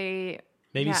so. Like they...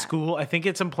 Maybe school. I think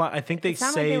it's implied. I think they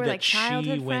say that like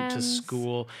she went to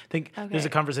school. I think there's a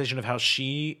conversation of how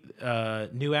she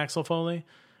knew Axel Foley,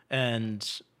 and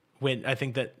when I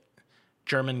think that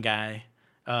German guy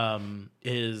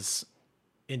is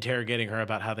interrogating her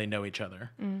about how they know each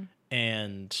other,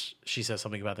 and she says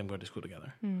something about them going to school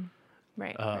together.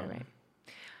 Right.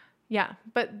 Yeah,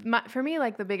 but for me,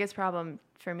 like the biggest problem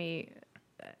for me,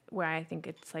 where I think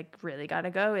it's like really got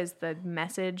to go, is the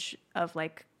message of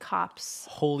like cops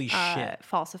holy shit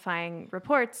falsifying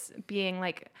reports being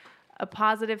like a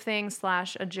positive thing /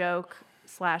 a joke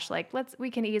 / like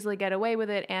we can easily get away with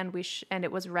it, and and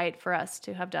it was right for us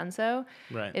to have done so,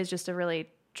 is just a really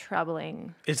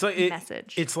troubling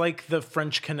message. It's like the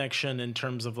French Connection in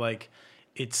terms of like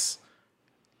it's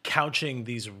couching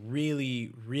these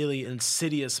really, really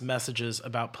insidious messages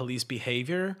about police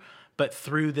behavior, but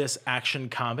through this action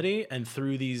comedy and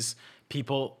through these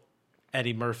people,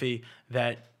 Eddie Murphy,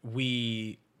 that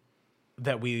we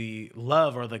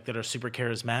love, or like that are super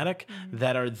charismatic,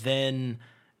 that are then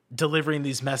delivering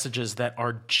these messages that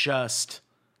are just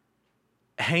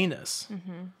heinous.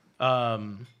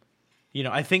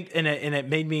 I think, and it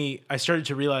made me, I started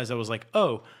to realize, I was like,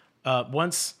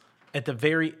 once at the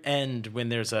very end, when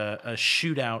there's a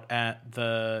shootout at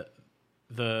the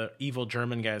the evil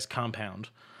German guy's compound,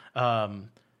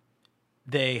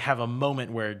 they have a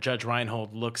moment where Judge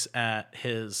Reinhold looks at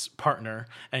his partner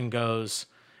and goes,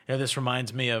 this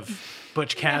reminds me of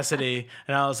Butch Cassidy.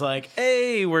 And I was like,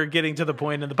 hey, we're getting to the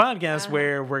point in the podcast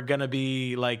where we're going to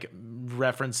be like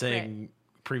referencing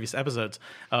previous episodes,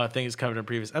 things covered in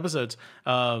previous episodes.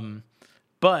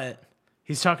 But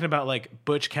he's talking about like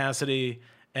Butch Cassidy,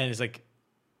 and he's like,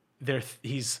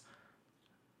 he's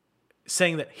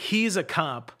saying that he's a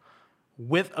cop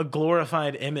with a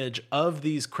glorified image of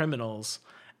these criminals,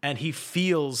 and he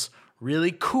feels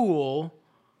really cool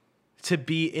to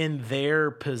be in their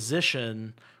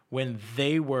position when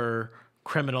they were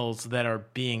criminals that are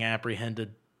being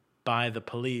apprehended by the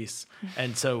police.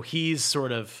 And so he's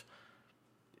sort of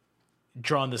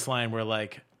drawn this line where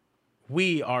like,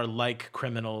 we are like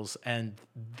criminals and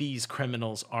these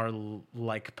criminals are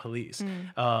like police.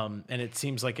 And it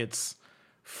seems like it's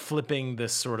flipping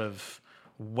this sort of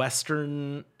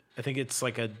Western, I think it's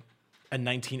like a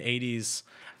 1980s,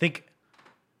 I think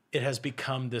it has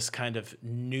become this kind of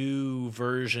new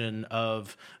version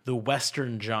of the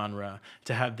Western genre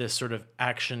to have this sort of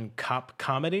action cop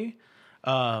comedy,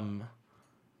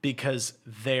 because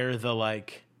they're the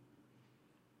like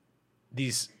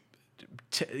these,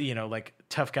 like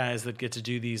tough guys that get to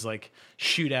do these like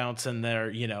shootouts, and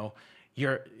they're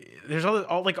there's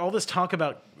all this talk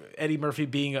about Eddie Murphy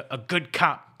being a good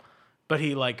cop, but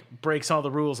he like breaks all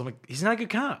the rules. I'm like, he's not a good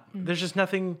cop. There's just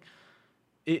nothing.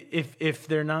 If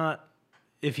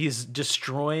he's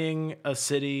destroying a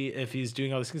city, if he's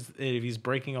doing all these things, if he's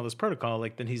breaking all this protocol,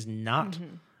 like then he's not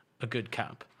a good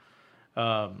cop.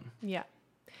 Yeah,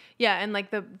 and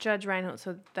like the Judge Reinhold,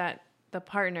 so that the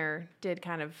partner did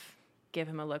kind of give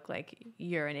him a look like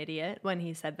you're an idiot when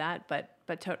he said that, but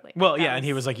totally. Well, yeah, and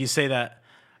he was like, you say that.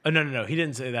 Oh, no, he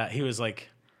didn't say that. He was like,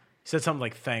 he said something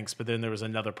like thanks, but then there was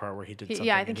another part where he did something.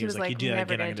 Yeah, I think he was like, you do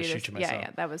that again, I'm going to shoot you myself. Yeah,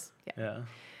 that was, yeah.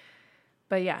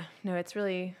 But yeah, no, it's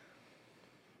really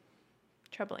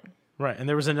troubling. Right. And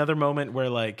there was another moment where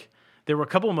like, there were a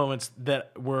couple of moments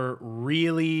that were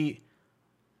really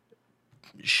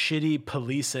shitty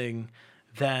policing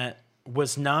that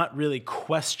was not really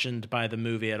questioned by the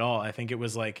movie at all. I think it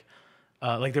was like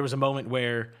there was a moment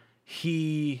where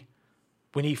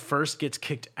when he first gets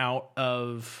kicked out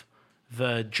of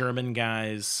the German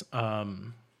guy's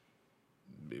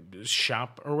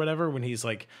shop or whatever, when he's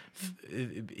like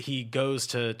he goes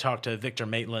to talk to Victor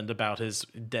Maitland about his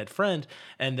dead friend,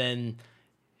 and then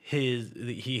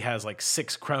he has like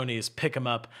 6 cronies pick him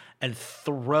up and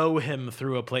throw him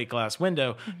through a plate glass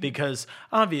window, because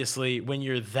obviously when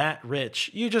you're that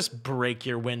rich, you just break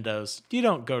your windows. You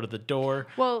don't go to the door.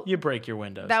 Well, you break your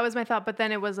windows. That was my thought, but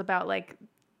then it was about like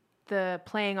the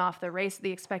playing off the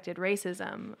expected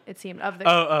racism, it seemed, of the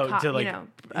cop,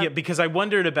 yeah, because I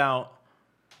wondered about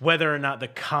whether or not the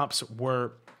cops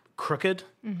were crooked.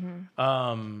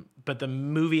 But the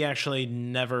movie actually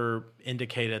never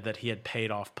indicated that he had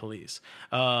paid off police.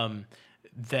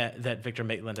 That Victor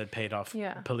Maitland had paid off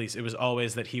police. It was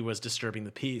always that he was disturbing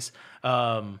the peace.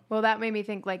 Well, that made me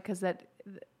think, like,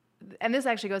 and this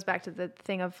actually goes back to the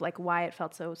thing of like why it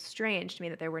felt so strange to me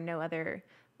that there were no other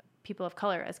people of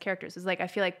color as characters. Is like, I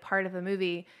feel like part of the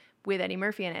movie with Eddie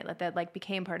Murphy in it that like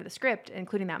became part of the script,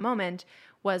 including that moment,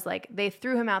 was like they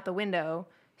threw him out the window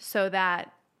so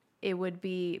that it would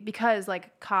be, because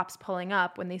like cops pulling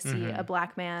up when they see a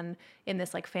black man in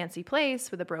this like fancy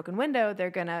place with a broken window, they're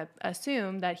going to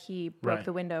assume that he broke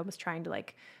the window, was trying to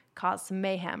like cause some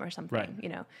mayhem or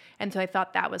something, And so I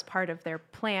thought that was part of their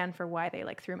plan for why they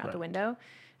like threw him out the window.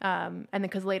 And then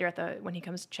because later when he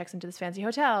checks into this fancy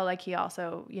hotel, like he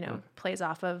also, plays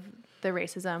off of the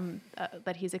racism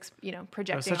that he's,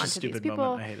 projecting onto these people.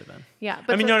 Moment. I hated that. Yeah.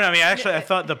 But I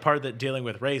thought the part that dealing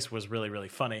with race was really, really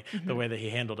funny, the way that he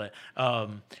handled it.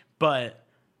 But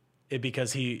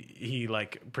because he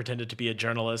like pretended to be a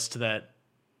journalist that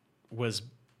was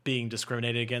being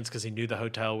discriminated against because he knew the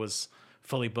hotel was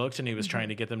fully booked and he was trying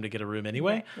to get them to get a room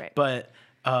anyway. Right. But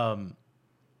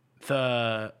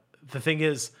the thing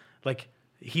is, like,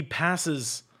 he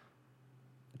passes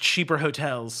cheaper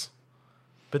hotels,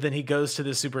 but then he goes to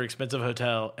this super expensive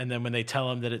hotel, and then when they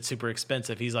tell him that it's super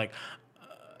expensive, he's like,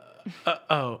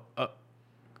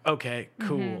 okay,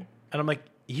 cool. And I'm like,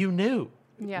 you knew.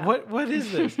 Yeah. What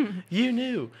is this? You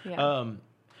knew. Yeah.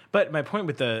 But my point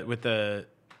with the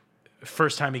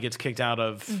first time he gets kicked out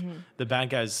of the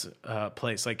bad guy's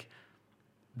place, like,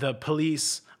 the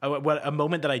police, a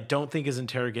moment that I don't think is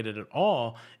interrogated at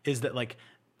all is that like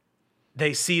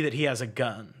they see that he has a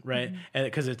gun, right? And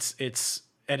because it's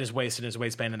at his waist, in his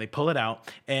waistband, and they pull it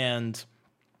out, and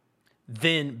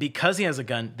then because he has a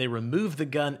gun, they remove the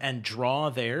gun and draw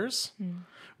theirs,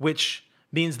 which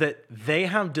means that they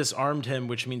have disarmed him,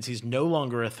 which means he's no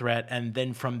longer a threat. And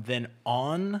then from then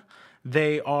on,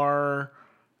 they are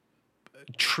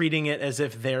treating it as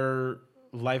if their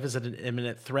life is an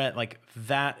imminent threat. Like,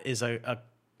 that is a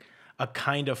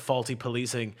kind of faulty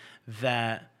policing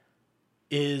that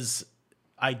is,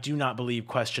 I do not believe,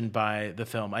 questioned by the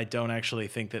film. I don't actually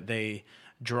think that they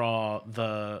draw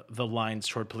the lines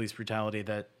toward police brutality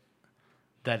that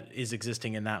is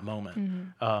existing in that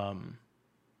moment.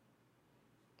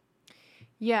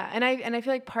 Yeah, and I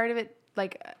feel like part of it,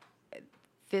 like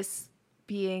this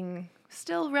being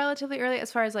still relatively early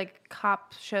as far as like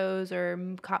cop shows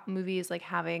or cop movies, like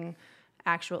having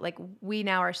actual, like, we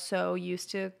now are so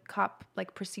used to cop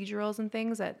like procedurals and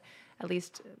things that, at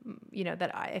least, you know,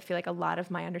 that I feel like a lot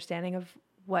of my understanding of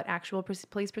what actual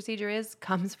police procedure is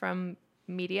comes from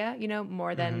media, you know,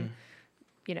 more than,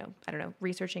 you know, I don't know,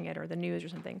 researching it or the news or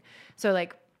something. So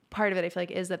like part of it, I feel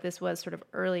like, is that this was sort of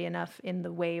early enough in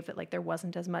the wave that like there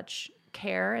wasn't as much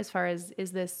care as far as,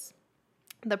 is this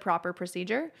the proper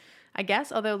procedure, I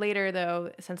guess. Although later,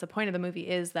 though, since the point of the movie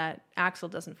is that Axel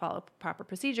doesn't follow proper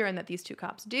procedure and that these two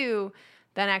cops do,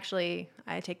 then actually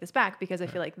I take this back, because I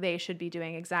feel like they should be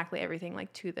doing exactly everything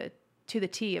like to the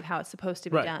T of how it's supposed to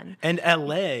be done. And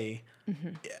LA,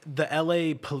 the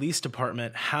LA Police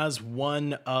Department has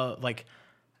one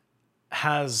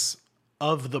has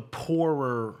of the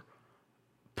poorer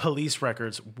police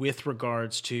records with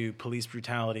regards to police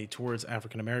brutality towards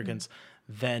African Americans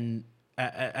than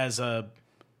as a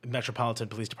metropolitan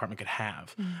police department could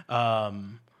have.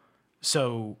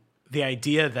 So the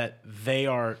idea that they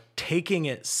are taking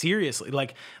it seriously,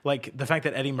 like the fact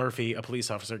that Eddie Murphy, a police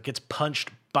officer, gets punched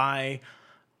by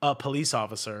a police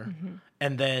officer,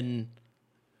 and then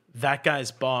that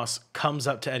guy's boss comes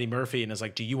up to Eddie Murphy and is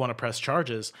like, do you want to press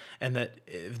charges? And that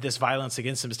if this violence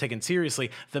against him is taken seriously.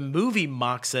 The movie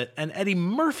mocks it, and Eddie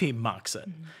Murphy mocks it.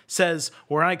 Says,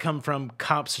 where I come from,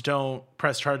 cops don't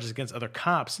press charges against other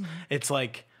cops. It's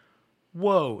like,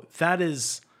 whoa, that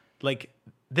is like,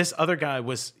 this other guy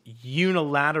was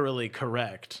unilaterally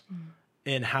correct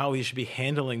in how he should be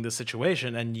handling the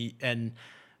situation. And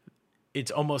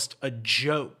it's almost a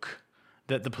joke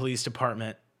that the police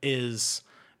department is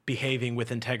behaving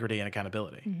with integrity and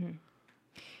accountability.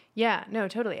 Yeah, no,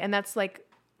 totally. And that's like,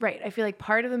 right. I feel like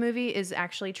part of the movie is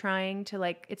actually trying to,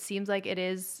 like, it seems like it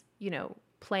is, you know,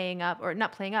 playing up, or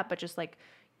not playing up, but just like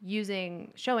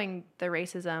showing the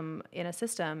racism in a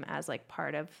system as like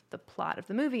part of the plot of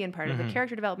the movie and part of the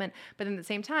character development. But then at the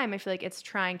same time, I feel like it's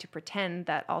trying to pretend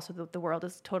that also the world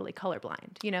is totally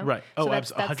colorblind, you know? Right. So Oh,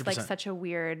 that's 100%. like such a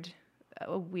weird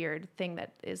thing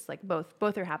that is like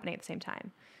both are happening at the same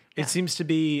time. It seems to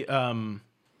be, I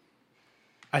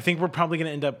think we're probably going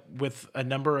to end up with a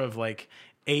number of like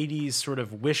 80s sort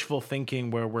of wishful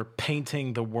thinking where we're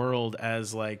painting the world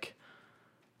as like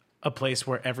a place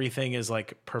where everything is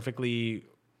like perfectly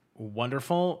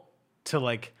wonderful, to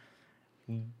like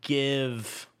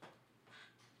give,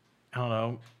 I don't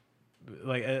know,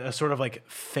 like a sort of like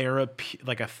therapy,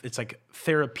 it's like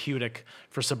therapeutic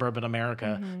for suburban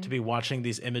America to be watching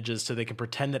these images so they can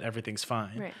pretend that everything's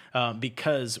fine. Right.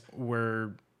 Because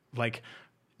we're like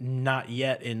not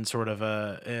yet in sort of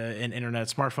an internet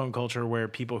smartphone culture where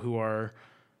people who are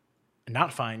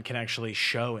not fine can actually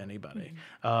show anybody.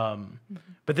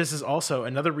 But this is also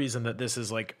another reason that this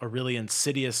is like a really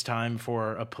insidious time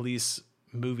for a police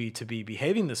movie to be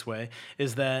behaving this way,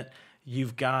 is that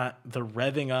you've got the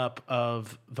revving up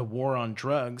of the war on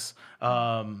drugs.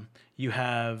 You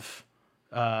have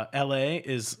LA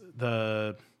is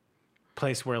the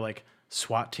place where like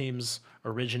SWAT teams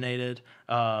originated.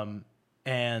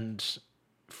 And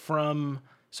from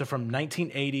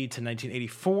 1980 to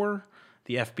 1984,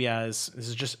 the FBI's, this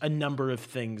is just a number of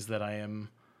things that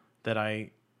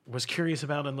I was curious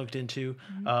about and looked into.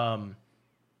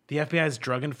 The FBI's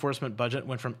drug enforcement budget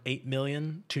went from $8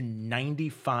 million to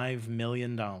 $95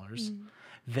 million.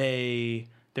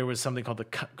 There was something called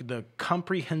the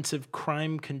Comprehensive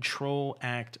Crime Control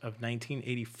Act of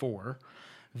 1984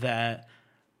 that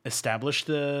established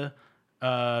the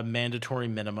mandatory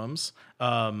minimums.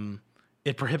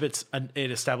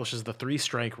 It establishes the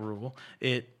 3-strike rule.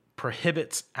 It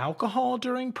prohibits alcohol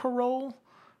during parole,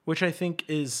 which I think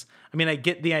is, I mean, I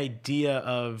get the idea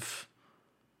of,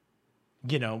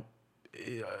 you know,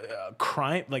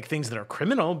 crime, like things that are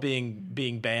criminal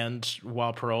being banned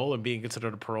while parole and being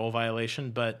considered a parole violation.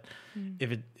 But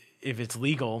if it's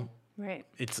legal, right,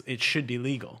 it should be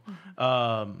legal.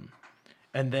 And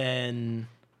then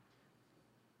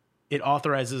it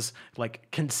authorizes like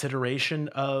consideration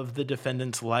of the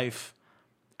defendant's life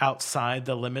outside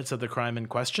the limits of the crime in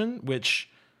question, which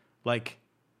like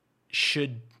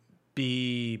should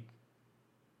be,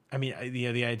 I mean,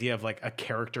 the idea of like a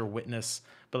character witness,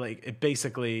 but like it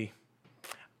basically,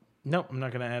 nope, I'm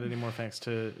not going to add any more facts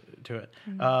to it.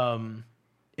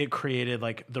 It created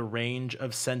like the range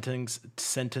of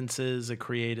sentences. It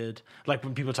created like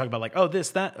when people talk about like, oh,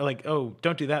 this, that, like, oh,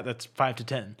 don't do that. That's 5 to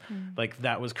 10. Like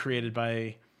that was created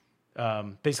by,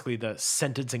 basically the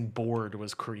sentencing board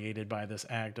was created by this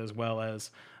act, as well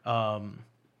as,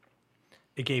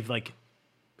 it gave like,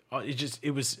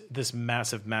 it was this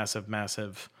massive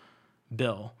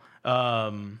bill.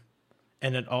 And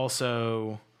it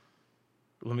also,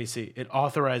 let me see, it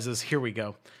authorizes, here we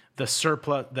go, the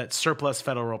surplus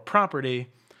federal property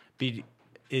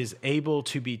is able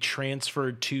to be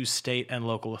transferred to state and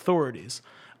local authorities,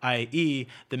 i.e.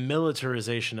 the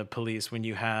militarization of police when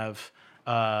you have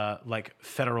like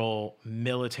federal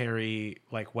military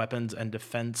like weapons and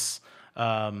defense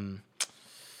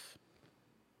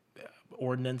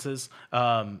ordinances,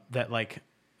 that like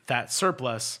that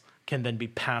surplus can then be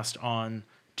passed on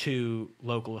to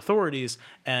local authorities.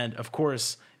 And of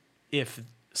course, if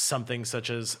something such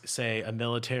as, say, a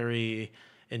military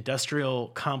industrial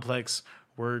complex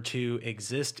were to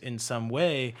exist in some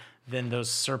way, then those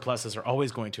surpluses are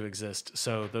always going to exist.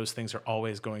 So those things are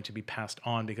always going to be passed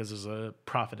on because there's a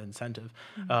profit incentive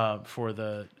for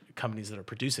the companies that are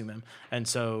producing them. And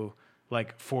so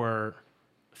like for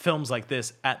films like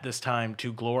this at this time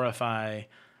to glorify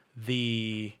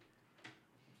the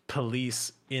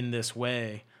police in this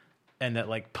way, and that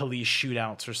like police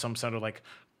shootouts are some sort of like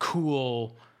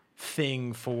cool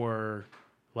thing for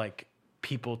like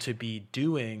people to be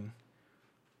doing,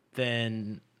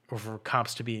 then, or for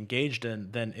cops to be engaged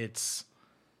in, then it's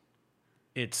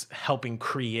helping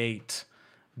create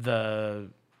the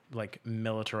like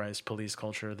militarized police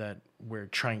culture that we're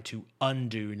trying to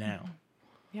undo now.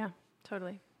 Yeah,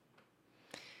 totally.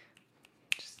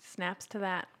 Just snaps to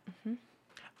that. Mm-hmm.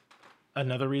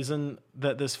 Another reason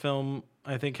that this film,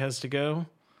 I think, has to go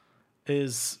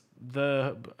is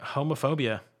the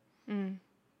homophobia.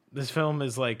 This film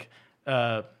is like,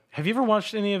 have you ever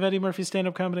watched any of Eddie Murphy's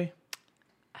stand-up comedy?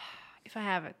 If I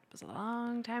have, it was a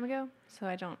long time ago, so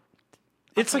I don't.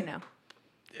 It's like know.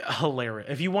 Hilarious.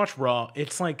 If you watch Raw,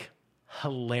 it's like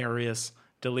hilarious,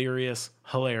 delirious,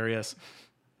 hilarious.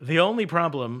 The only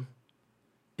problem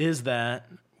is that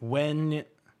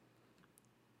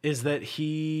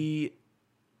he'll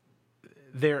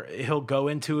go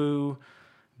into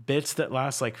bits that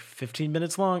last like 15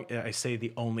 minutes long. I say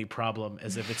the only problem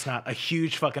as if it's not a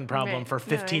huge fucking problem Right. for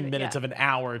 15 minutes yeah. of an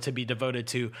hour to be devoted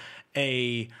to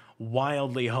a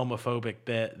wildly homophobic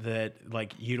bit that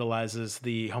like utilizes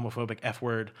the homophobic F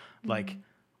word like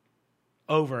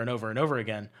over and over and over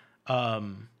again. Yeah.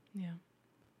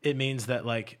 It means that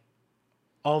like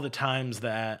all the times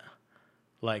that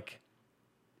like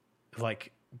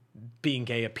being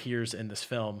gay appears in this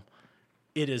film,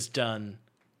 it is done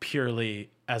purely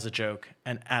as a joke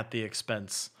and at the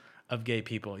expense of gay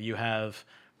people. You have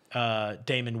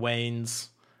Damon Wayans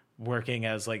working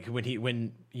as like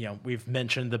when you know, we've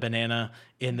mentioned the banana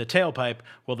in the tailpipe.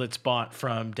 Well, that's bought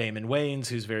from Damon Wayans,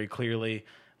 who's very clearly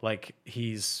like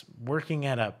he's working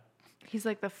at a. He's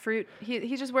like the fruit.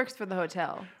 He just works for the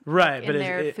hotel, Right, in but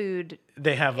their food.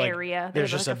 They have like area. They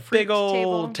there's have just like a a fruit big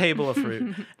old table. table of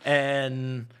fruit,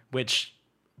 and which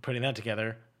putting that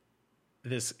together,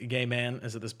 this gay man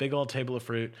is at this big old table of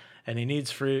fruit, and he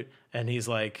needs fruit, and he's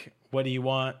like, "What do you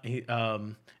want?"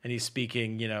 And he's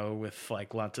speaking, you know, with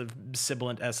like lots of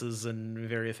sibilant s's and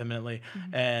very effeminately,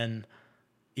 and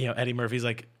you know, Eddie Murphy's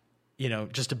like, you know,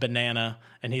 just a banana,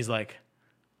 and he's like,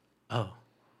 "Oh."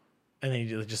 And then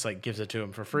he just like gives it to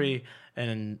him for free.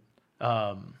 And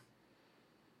then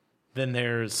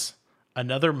there's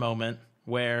another moment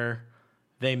where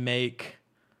they make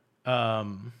a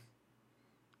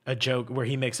joke, where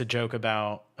he makes a joke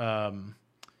about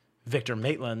Victor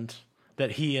Maitland,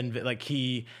 that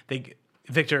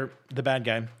Victor, the bad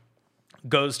guy,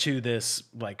 goes to this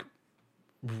like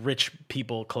rich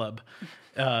people club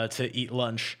to eat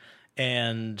lunch.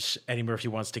 And Eddie Murphy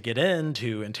wants to get in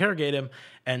to interrogate him.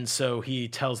 And so he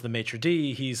tells the maitre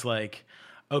d', he's like,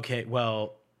 okay,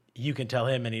 well, you can tell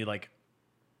him. And he like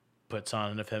puts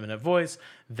on an effeminate voice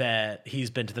that he's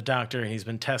been to the doctor and he's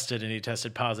been tested, and he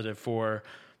tested positive for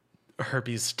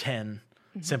herpes 10,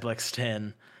 simplex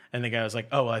 10. And the guy was like,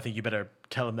 oh, well, I think you better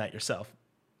tell him that yourself.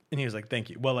 And he was like, thank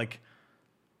you. Well, like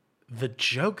the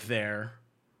joke there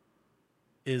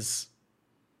is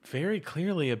very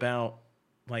clearly about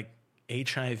like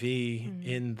HIV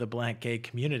in the Black gay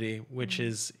community, which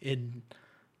is in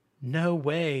no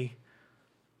way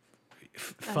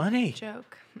funny.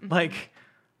 Joke. Like,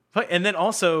 and then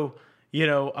also,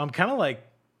 I'm kind of like,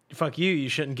 fuck you. You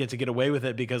shouldn't get to get away with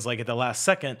it because, like, at the last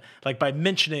second, like, by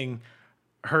mentioning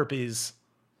herpes,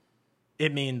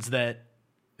 it means that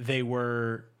they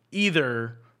were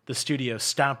either the studio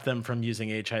stopped them from using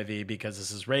HIV because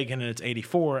this is Reagan and it's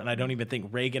 84, and I don't even think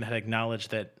Reagan had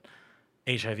acknowledged that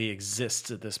HIV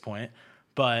exists at this point.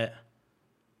 But,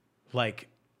 like,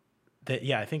 that,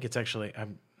 yeah, I think it's actually, I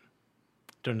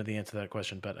don't know the answer to that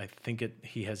question, but I think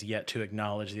he has yet to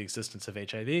acknowledge the existence of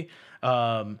HIV.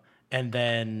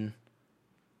 And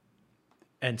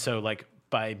so, like,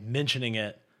 by mentioning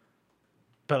it,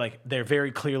 but, like, they're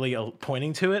very clearly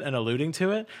pointing to it and alluding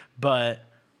to it, but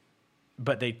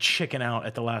they chicken out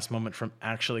at the last moment from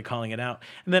actually calling it out.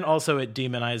 And then also it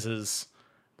demonizes,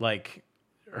 like,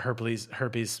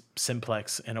 herpes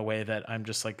simplex in a way that I'm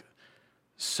just, like,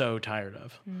 so tired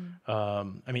of.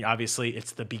 I mean, obviously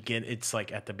it's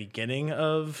like at the beginning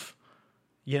of,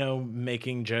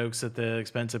 making jokes at the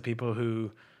expense of people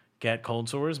who get cold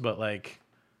sores, but, like,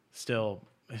 still,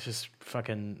 it's just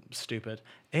fucking stupid.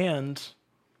 And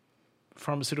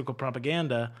pharmaceutical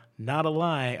propaganda, not a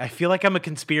lie. I feel like I'm a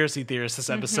conspiracy theorist this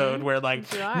episode where,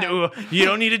 like, no, you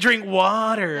don't need to drink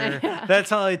water.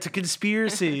 That's all. It's a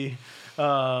conspiracy.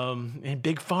 And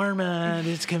Big Pharma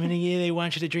is coming to you. They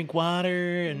want you to drink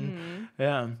water. And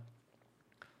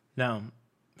no,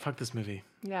 fuck this movie.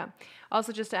 Yeah.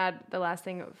 Also, just to add, the last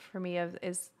thing for me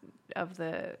is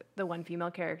the one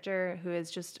female character who is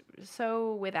just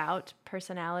so without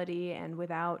personality and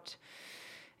without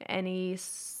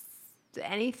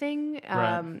anything.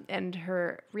 Right. And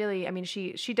her really, I mean,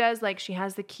 she does, like, she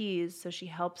has the keys, so she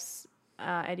helps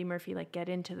Eddie Murphy, like, get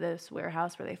into this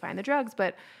warehouse where they find the drugs,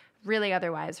 but really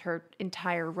otherwise her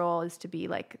entire role is to be,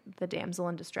 like, the damsel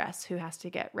in distress who has to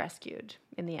get rescued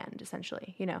in the end,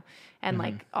 essentially, and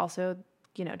like, also,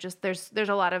 just there's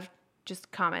a lot of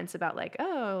just comments about, like,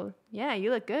 oh yeah,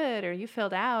 you look good, or you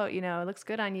filled out, it looks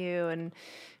good on you, and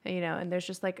and there's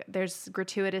just, like, there's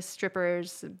gratuitous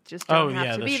strippers just don't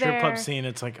have to the be strip there. club scene,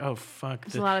 it's like, oh fuck,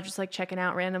 there's a lot of just, like, checking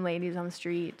out random ladies on the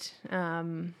street.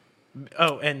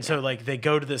 So, like, they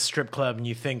go to this strip club and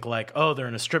you think, like, oh, they're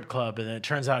in a strip club, and then it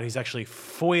turns out he's actually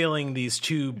foiling these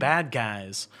two bad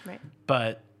guys. Right.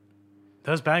 But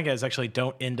those bad guys actually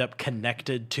don't end up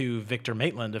connected to Victor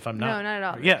Maitland, if I'm not. No, not at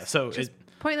all. Yeah, so just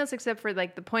pointless, except for,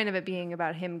 like, the point of it being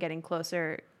about him getting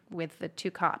closer with the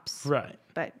two cops. Right.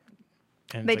 But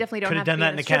and they definitely don't have to done be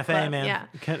that in in a strip cafe, club. man. Yeah.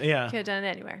 Yeah. Could have done it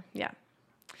anywhere. Yeah.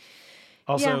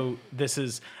 Also, this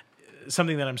is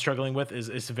something that I'm struggling with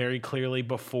is very clearly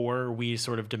before we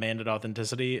sort of demanded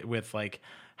authenticity with, like,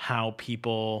 how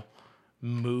people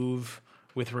move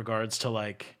with regards to,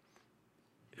 like,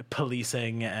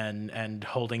 policing and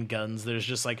holding guns. There's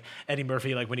just, like, Eddie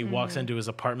Murphy, like, when he walks into his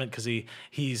apartment because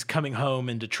he's coming home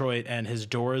in Detroit and his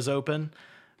door is open,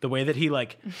 the way that he,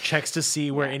 like, checks to see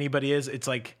where anybody is, it's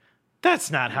like,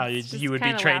 that's not how you would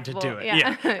be trained to do it.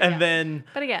 Yeah. And then,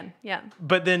 but again,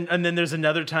 and then there's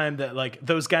another time that, like,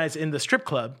 those guys in the strip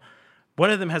club,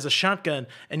 one of them has a shotgun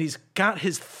and he's got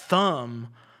his thumb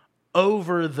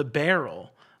over the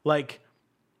barrel. Like,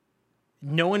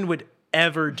 no one would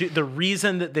ever do. The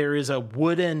reason that there is a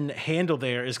wooden handle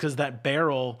there is because that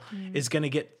barrel is going to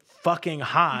get fucking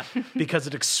hot because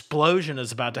an explosion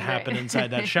is about to happen inside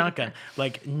that shotgun.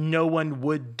 Like, no one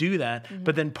would do that.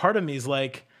 But then part of me is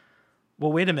like,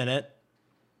 well, wait a minute.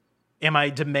 Am I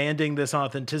demanding this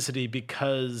authenticity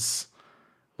because,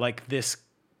 like,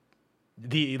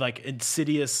 the like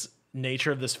insidious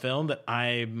nature of this film that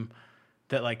I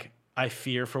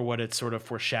fear for what it's sort of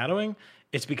foreshadowing?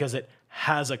 It's because it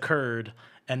has occurred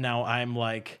and now I'm,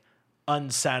 like,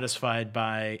 unsatisfied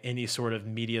by any sort of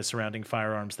media surrounding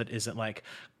firearms that isn't, like,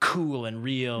 cool and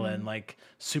real and, like,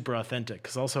 super authentic.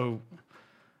 Because also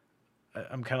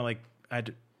I'm kind of like,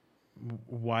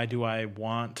 why do I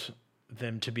want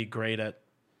them to be great at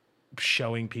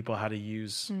showing people how to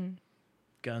use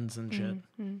guns and shit?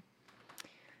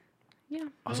 Yeah.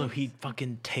 Also, he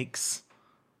fucking takes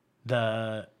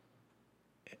the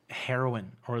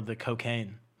heroin or the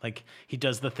cocaine. Like, he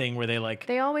does the thing where they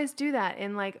always do that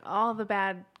in, like, all the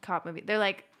bad cop movies. They're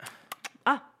like,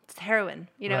 it's heroin,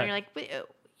 and you're like,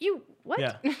 you what?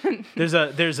 Yeah.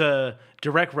 There's a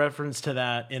direct reference to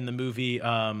that in the movie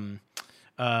Showtime.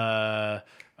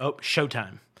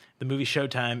 The movie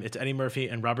Showtime. It's Eddie Murphy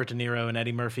and Robert De Niro, and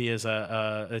Eddie Murphy is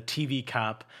a TV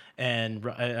cop, and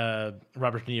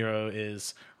Robert De Niro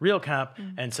is real cop,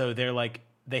 and so they're like,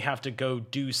 they have to go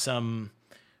do some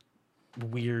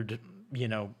weird,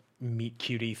 meet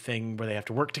cutie thing where they have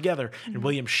to work together, and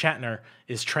William Shatner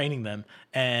is training them,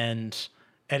 and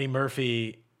Eddie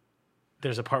Murphy,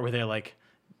 there's a part where they're like,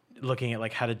 looking at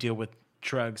like how to deal with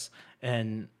drugs,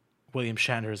 and William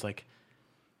Shatner is like,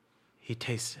 he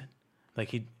tastes it, like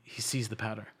he sees the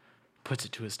powder, puts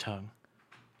it to his tongue,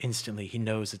 instantly he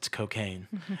knows it's cocaine,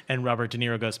 and Robert De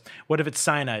Niro goes, "What if it's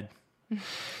cyanide?"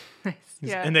 Nice.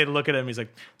 Yeah. And they look at him. He's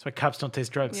like, "That's why cops don't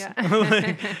taste drugs." Yeah.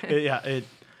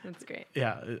 That's great.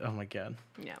 Oh my god.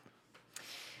 Yeah.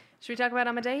 Should we talk about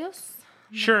Amadeus?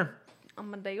 Sure.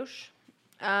 Amadeus.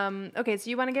 Okay, so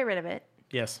you want to get rid of it.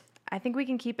 Yes. I think we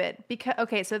can keep it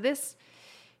because so this,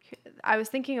 I was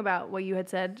thinking about what you had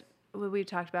said, what we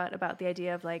talked about the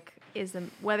idea of like,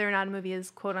 whether or not a movie is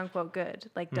quote unquote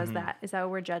good, like is that what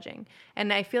we're judging?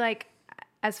 And I feel like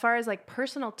as far as like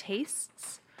personal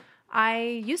tastes,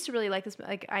 I used to really like this.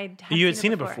 Like you had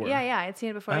seen it before. Yeah, I had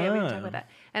seen it before. Yeah, we can talk about that.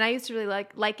 And I used to really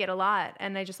like it a lot,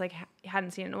 and I just like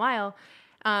hadn't seen it in a while.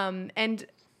 And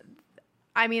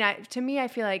I mean, to me, I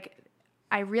feel like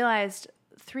I realized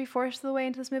 3/4 of the way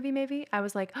into this movie, maybe I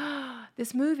was like, oh,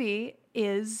 this movie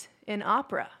is an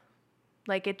opera.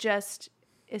 Like it just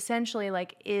essentially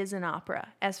like is an opera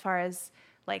as far as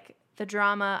like the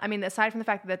drama. I mean, aside from the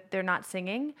fact that they're not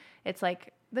singing, it's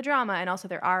like the drama, and also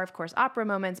there are of course opera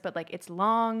moments, but like it's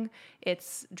long,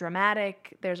 it's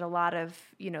dramatic. There's a lot of,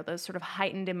 those sort of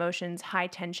heightened emotions, high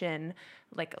tension,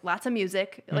 like lots of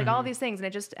music, like all these things.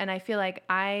 And I feel like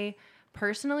I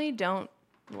personally don't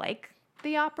like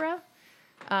the opera,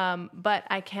 but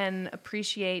I can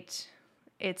appreciate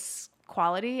its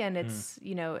quality and its,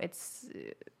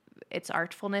 its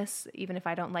artfulness, even if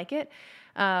I don't like it.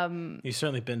 You've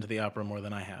certainly been to the opera more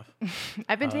than I have.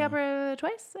 I've been to the opera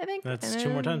twice, I think. That's 2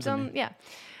 more times than me. Yeah.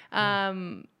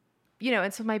 And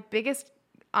so my biggest,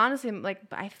 honestly, like,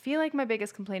 I feel like my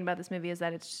biggest complaint about this movie is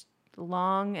that it's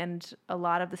long and a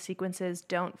lot of the sequences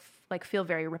don't feel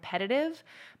very repetitive,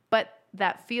 but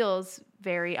that feels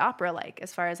very opera-like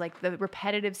as far as like the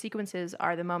repetitive sequences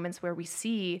are the moments where we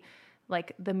see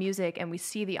like the music and we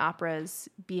see the operas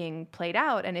being played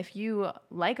out. And if you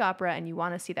like opera and you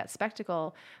want to see that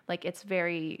spectacle, like it's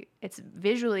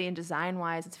visually and design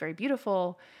wise, it's very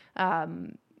beautiful.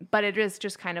 But it is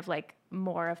just kind of like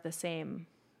more of the same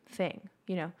thing,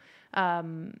 yeah.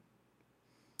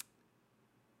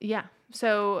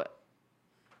 So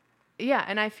yeah.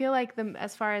 And I feel like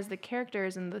as far as the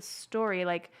characters and the story,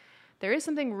 like there is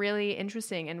something really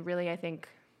interesting and really, I think,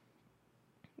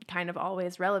 kind of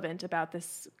always relevant about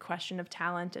this question of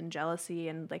talent and jealousy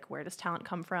and like where does talent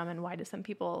come from and why do some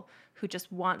people who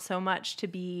just want so much to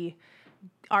be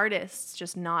artists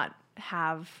just not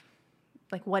have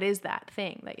like what is that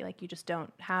thing that you just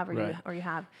don't have or you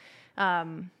have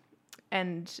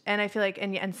and I feel like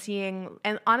and seeing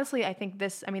and honestly I think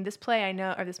this play I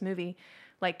know or this movie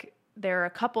like there are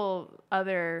a couple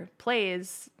other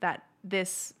plays that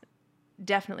this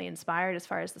definitely inspired as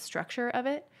far as the structure of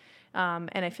it. And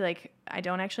I feel like I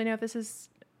don't actually know if this is,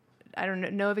 I don't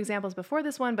know of examples before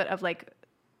this one, but of like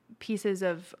pieces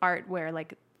of art where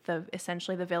like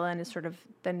essentially the villain is sort of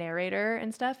the narrator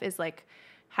and stuff is like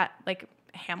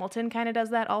Hamilton kind of does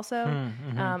that also.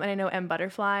 And I know M.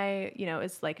 Butterfly,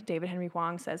 is like David Henry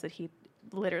Hwang says that he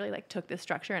literally like took this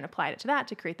structure and applied it to that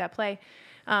to create that play.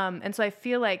 And so I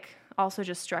feel like also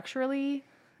just structurally,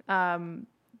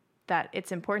 that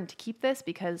it's important to keep this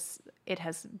because it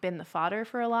has been the fodder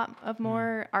for a lot of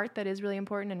more art that is really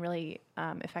important and really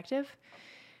effective.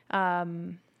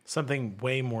 Something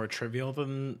way more trivial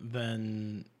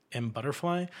than M.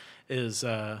 Butterfly is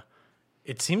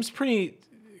it seems pretty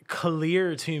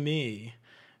clear to me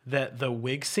that the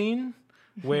wig scene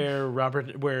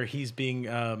where he's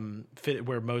being fitted,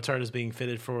 where Mozart is being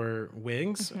fitted for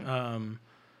wigs,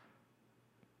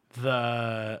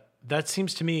 that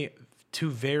seems to me to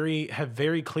have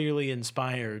very clearly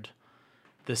inspired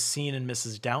the scene in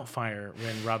Mrs. Doubtfire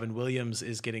when Robin Williams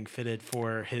is getting fitted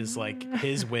for his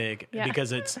wig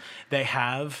because it's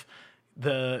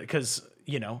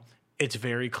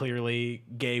very clearly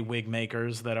gay wig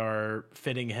makers that are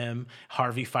fitting him.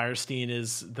 Harvey Fierstein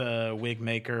is the wig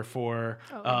maker for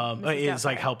is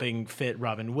like helping fit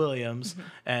Robin Williams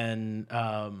and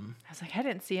I was like I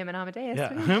didn't see him in Amadeus.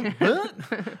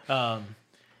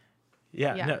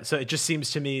 Yeah. No, so it just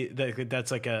seems to me that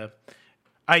that's like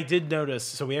I did notice,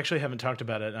 so we actually haven't talked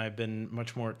about it, and I've been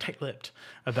much more tight-lipped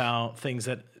about things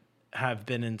that have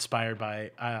been inspired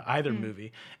by either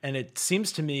movie. And it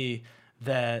seems to me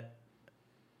that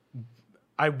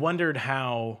I wondered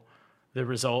how the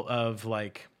result of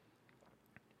like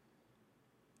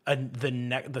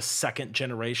the second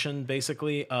generation,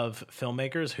 basically, of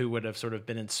filmmakers who would have sort of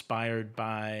been inspired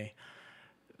by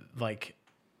like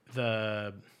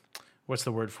what's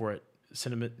the word for it?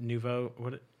 Cinema Nouveau?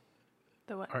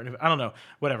 The what? I don't know,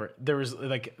 whatever. There was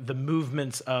like the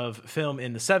movements of film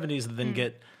in the 70s that then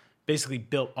get basically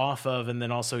built off of, and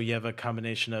then also you have a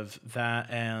combination of that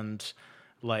and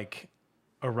like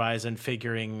Horizon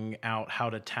figuring out how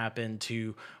to tap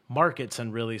into markets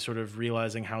and really sort of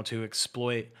realizing how to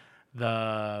exploit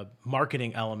the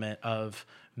marketing element of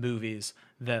movies,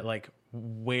 that like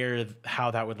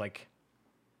how that would like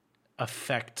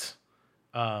affect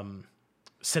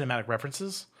cinematic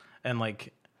references. And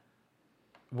like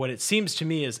what it seems to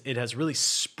me is it has really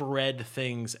spread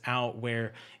things out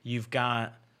where you've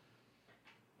got,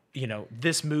 you know,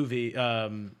 this movie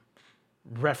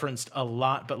referenced a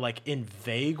lot, but like in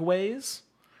vague ways,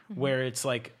 where it's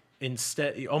like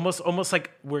instead almost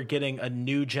like we're getting a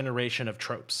new generation of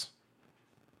tropes,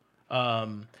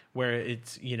 where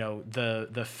it's, you know,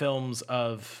 the films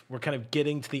of, we're kind of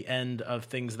getting to the end of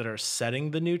things that are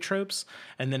setting the new tropes,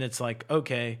 and then it's like,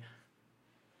 okay,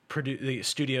 the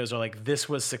studios are like, this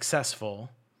was successful,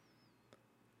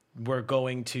 we're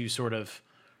going to sort of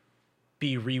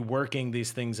be reworking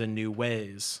these things in new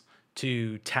ways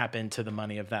to tap into the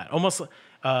money of that. Almost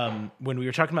when we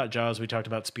were talking about Jaws, we talked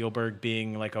about Spielberg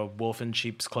being like a wolf in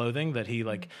sheep's clothing, that he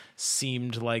like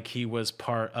seemed like he was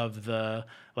part of the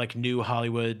like new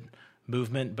Hollywood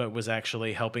movement, but was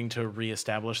actually helping to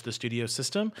reestablish the studio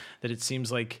system. That it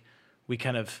seems like we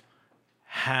kind of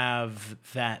have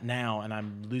that now, and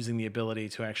I'm losing the ability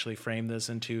to actually frame this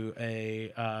into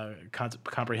a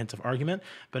comprehensive argument,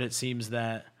 but it seems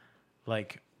that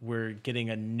like we're getting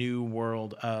a new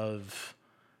world of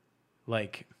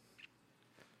like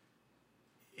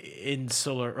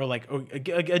insular, or like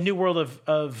a new world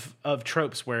of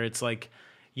tropes, where it's like,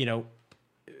 you know,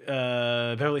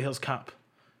 Beverly Hills Cop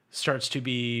starts to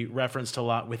be referenced a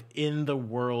lot within the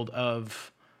world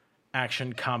of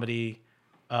action comedy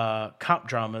cop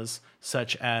dramas,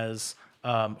 such as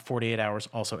 48 Hours,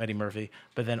 also Eddie Murphy,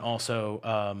 but then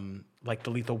also like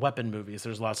the Lethal Weapon movies.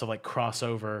 There's lots of like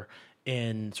crossover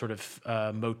in sort of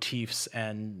motifs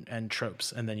and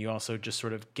tropes, and then you also just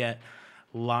sort of get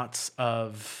lots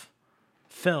of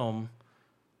film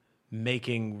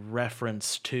making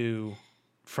reference to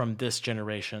from this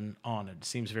generation on. It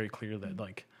seems very clear that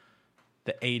like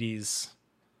the 80s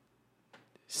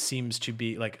seems to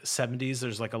be like 70s.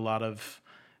 There's like a lot of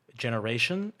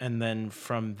generation, and then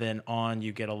from then on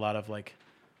you get a lot of like,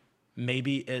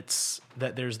 maybe it's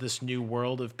that there's this new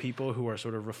world of people who are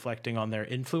sort of reflecting on their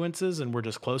influences and we're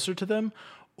just closer to them,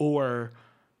 or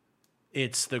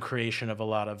it's the creation of a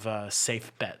lot of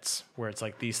safe bets, where it's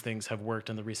like these things have worked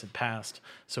in the recent past,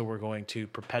 so we're going to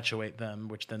perpetuate them,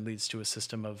 which then leads to a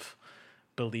system of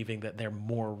believing that they're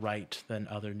more right than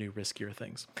other new riskier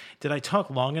things. Did I talk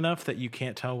long enough that you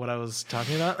can't tell what I was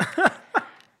talking about?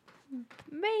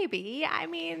 Maybe. I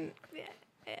mean,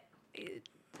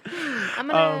 I'm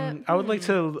gonna. I would like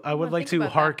to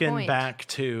about harken that point. back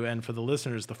to, and for the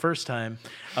listeners, the first time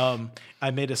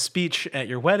I made a speech at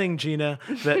your wedding, Gina,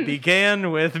 that began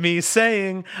with me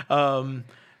saying,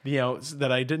 you know,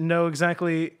 that I didn't know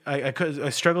exactly. I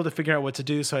struggled to figure out what to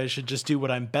do, so I should just do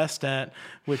what I'm best at,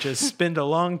 which is spend a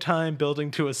long time building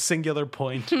to a singular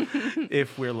point,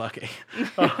 if we're lucky.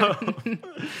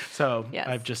 So Yes.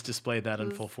 I've just displayed that in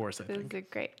full force, I This think. is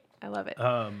great. I love it.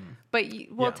 But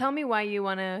yeah. Tell me why you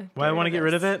want to. Why I want to get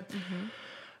rid of it?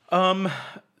 Mm-hmm.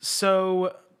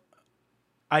 So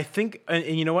I think, and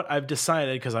you know what? I've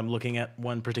decided, because I'm looking at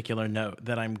one particular note,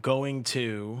 that I'm going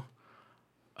to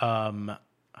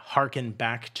harken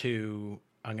back to,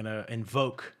 I'm going to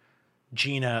invoke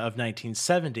Gina of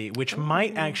 1970, which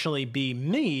might actually be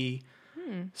me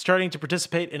starting to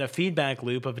participate in a feedback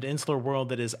loop of an insular world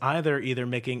that is either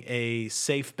making a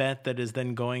safe bet that is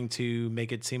then going to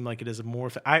make it seem like it is a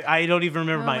more... I don't even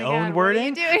remember my own God, wording,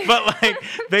 what are you doing? but like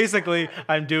basically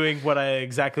I'm doing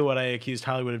exactly what I accused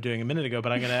Hollywood of doing a minute ago,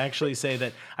 but I'm going to actually say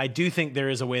that I do think there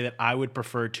is a way that I would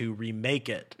prefer to remake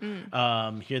it.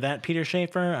 Hear that, Peter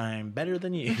Schaefer? I'm better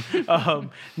than you.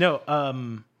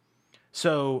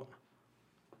 So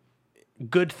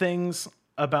good things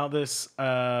about this.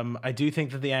 I do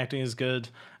think that the acting is good.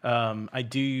 I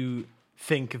do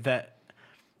think that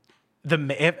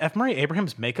F. Murray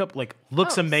Abraham's makeup like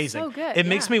looks amazing. so good. It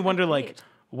makes Yeah, me wonder like, agreed.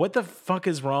 what the fuck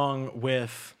is wrong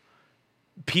with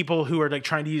people who are like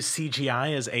trying to use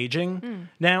CGI as aging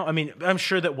now? I mean, I'm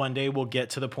sure that one day we'll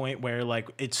get to the point where like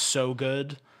it's so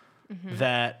good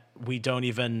that we don't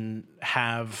even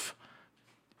have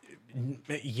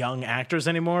young actors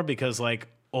anymore, because like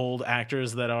old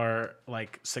actors that are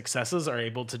like successes are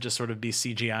able to just sort of be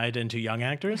CGI'd into young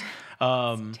actors.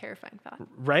 Terrifying thought.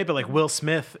 Right. But like Will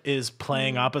Smith is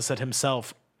playing opposite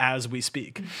himself as we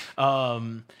speak.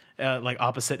 like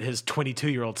opposite his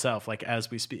 22-year-old self, like as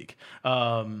we speak.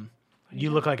 You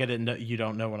look like I didn't know, you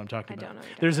don't know what I'm talking about. don't know what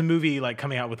you're There's a movie like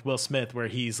coming out with Will Smith where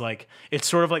he's like, it's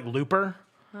sort of like Looper,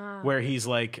 where he's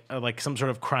like some sort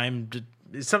of crime,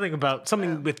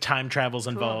 something with time travels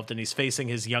involved, and he's facing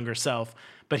his younger self,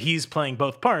 but he's playing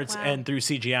both parts, and through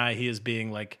CGI he is being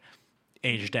like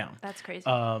aged down. That's crazy.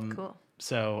 Cool.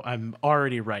 So I'm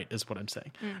already right, is what I'm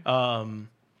saying.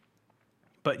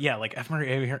 But yeah, like F.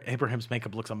 Murray Abraham's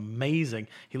makeup looks amazing.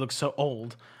 He looks so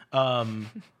old.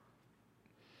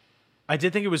 I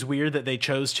did think it was weird that they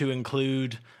chose to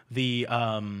include the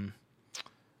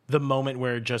moment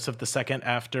where Joseph II,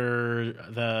 after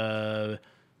the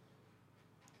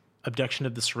abduction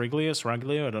of the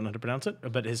Seraglio, I don't know how to pronounce it,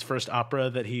 but his first opera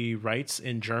that he writes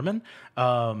in German,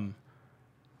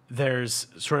 there's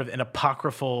sort of an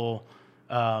apocryphal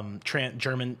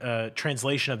German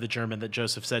translation of the German that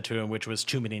Joseph said to him, which was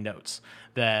too many notes.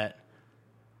 That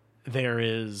there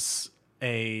is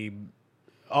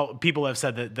people have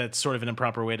said that that's sort of an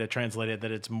improper way to translate it,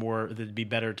 that it'd be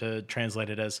better to translate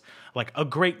it as like a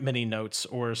great many notes,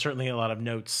 or certainly a lot of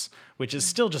notes, which is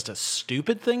still just a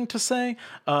stupid thing to say,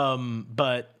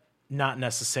 but not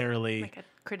necessarily Like a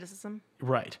criticism.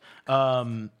 right.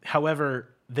 However,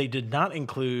 they did not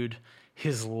include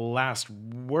his last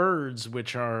words,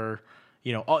 which are,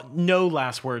 no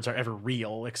last words are ever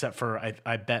real, except for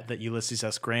I bet that Ulysses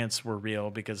S. Grant's were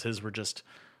real, because his were just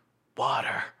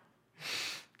water.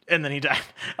 And then he died.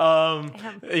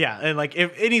 Yeah, and like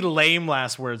if any lame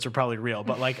last words are probably real,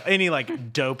 but like any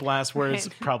like dope last words,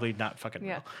 probably not fucking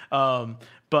real.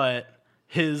 But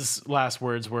his last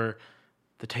words were,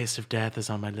 "The taste of death is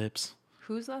on my lips."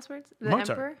 Whose last words? The Mozart.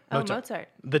 Emperor? Oh, Mozart.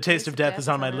 "The taste of death is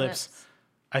on my lips.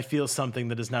 I feel something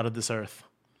that is not of this earth."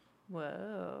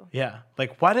 Whoa. Yeah.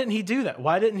 Like, why didn't he do that?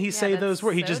 Why didn't he say those that's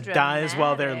words? He so just dies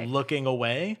while they're dramatic. looking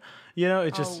away.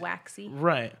 It's All just waxy.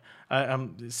 right.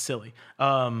 I'm silly.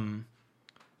 Also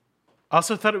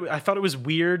I thought it was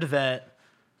weird that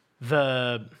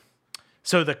the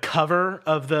cover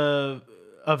of the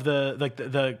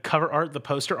cover art, the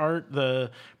poster art,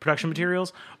 the production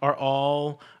materials are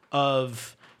all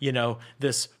of,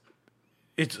 this.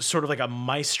 It's sort of like a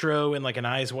maestro in like an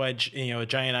eyes wide, a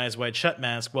giant eyes wide shut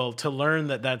mask. Well, to learn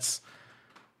that that's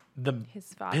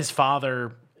his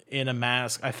father in a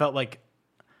mask, I felt like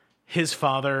his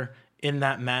father in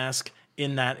that mask,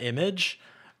 in that image,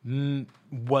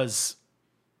 was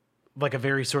like a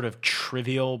very sort of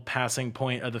trivial passing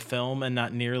point of the film, and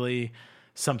not nearly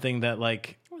something that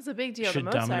like It was a big deal to should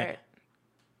Mozart. dominate.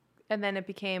 And then it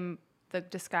became the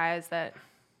disguise that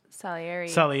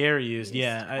Salieri used.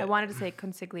 Yeah, I wanted to say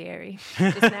consigliere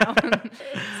just now.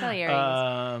 Salieri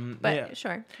used. But yeah.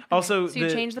 sure. Okay. Also, so you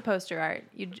changed the poster art.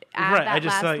 You add Right, I that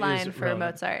just thought last it was line for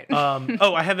relevant. Mozart.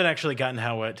 I haven't actually gotten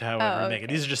how I would remake it.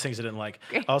 okay. These are just things I didn't like.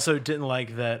 Great. Also, didn't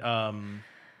like that.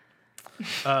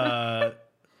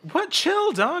 What?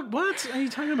 Chill, dog. What are you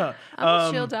talking about? I'm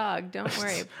a chill dog. Don't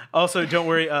worry. Also, don't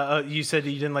worry. You said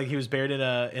you didn't like he was buried in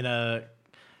a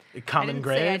I common didn't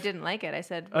grave. say I didn't like it. I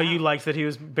said, Oh, you wow. liked that he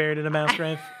was buried in a mass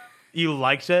grave? You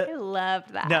liked it? I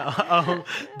loved that. No,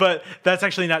 but that's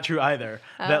actually not true either.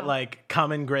 That Oh. like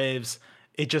common graves,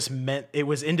 it just meant it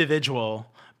was individual,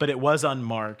 but it was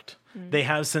unmarked. They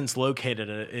have since located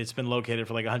it. It's been located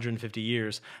for like 150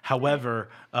 years. However,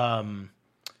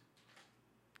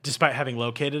 despite having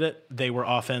located it, they were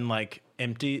often like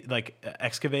empty, like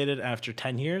excavated after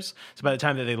 10 years. So by the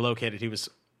time that they located, he was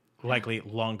likely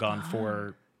long gone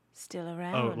for Still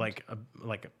around. a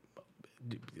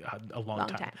long Long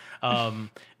time.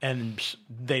 And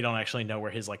they don't actually know where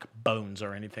his like bones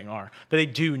or anything are, but they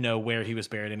do know where he was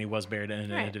buried, and he was buried in an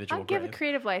Right. individual I'll give grave. a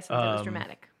creative license. It was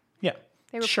dramatic. Yeah,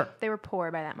 They were sure, They were poor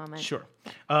by that moment. sure.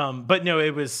 But no,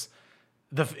 it was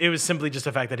simply just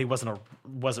the fact that he wasn't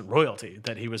royalty,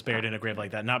 that he was buried in a grave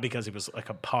like that, not because he was like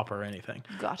a pauper or anything.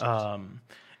 Got it.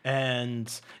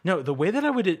 And no, the way that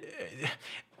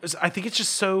I think it's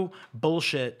just so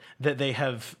bullshit that they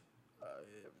have.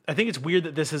 I think it's weird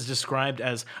that this is described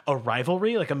as a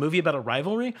rivalry, like a movie about a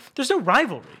rivalry. There's no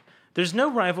rivalry. There's no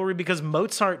rivalry because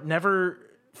Mozart never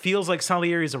feels like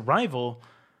Salieri is a rival.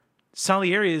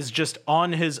 Salieri is just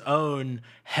on his own,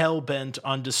 hell-bent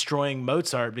on destroying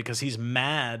Mozart because he's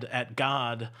mad at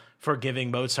God for giving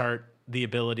Mozart the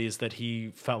abilities that he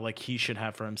felt like he should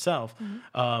have for himself,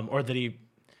 or that he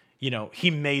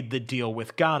made the deal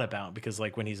with God about, because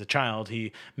like when he's a child,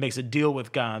 he makes a deal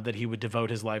with God that he would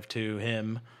devote his life to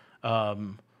him,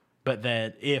 but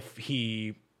that if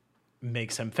he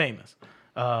makes him famous.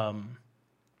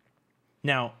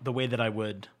 Now, the way that I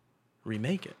would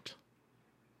remake it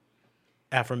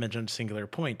aforementioned singular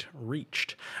point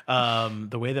reached.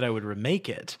 The way that I would remake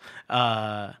it.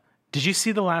 Did you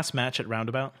see the last match at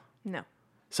Roundabout? No.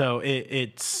 So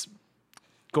it's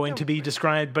going to be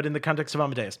described, but in the context of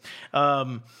Amadeus.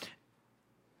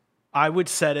 I would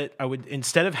set it,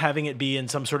 instead of having it be in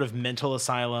some sort of mental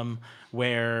asylum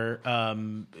where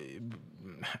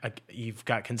you've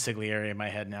got Consigliere in my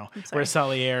head now, where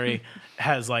Salieri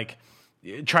has like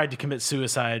tried to commit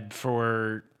suicide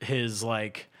for his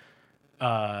like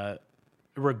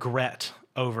regret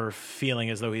over feeling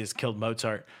as though he's killed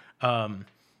Mozart.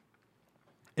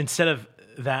 Instead of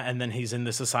that, and then he's in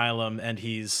this asylum and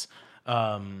he's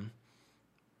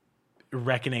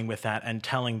reckoning with that and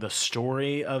telling the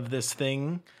story of this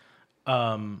thing.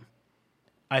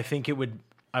 I think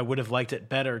I would have liked it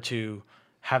better to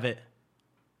have it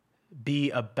be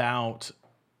about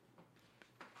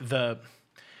all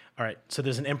right. So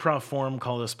there's an improv form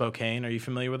called a Spokane. Are you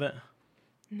familiar with it?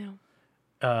 No.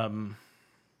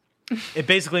 It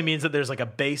basically means that there's like a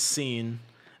base scene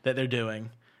that they're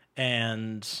doing,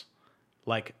 and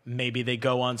like maybe they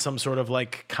go on some sort of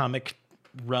like comic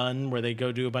run where they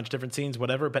go do a bunch of different scenes,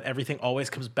 whatever, but everything always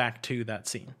comes back to that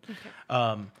scene. Okay.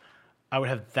 I would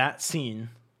have that scene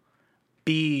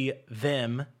be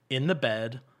them in the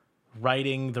bed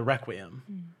writing the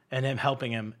Requiem and him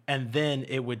helping him, and then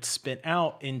it would spin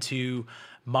out into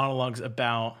monologues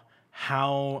about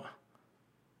how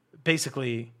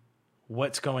basically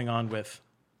what's going on with,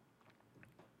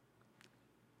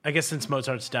 I guess since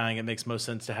Mozart's dying, it makes most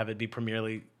sense to have it be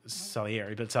primarily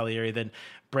Salieri, but Salieri then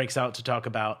breaks out to talk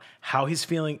about how he's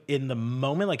feeling in the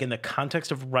moment, like in the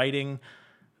context of writing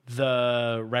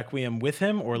the Requiem with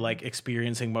him, or like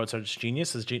experiencing Mozart's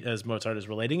genius as Mozart is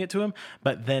relating it to him,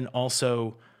 but then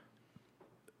also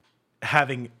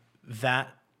having that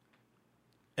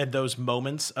and those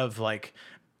moments of like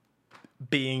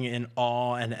being in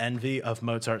awe and envy of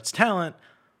Mozart's talent,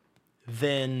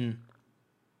 then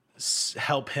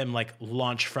help him like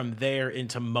launch from there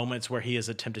into moments where he has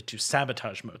attempted to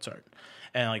sabotage Mozart,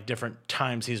 and like different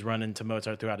times he's run into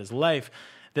Mozart throughout his life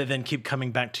that then keep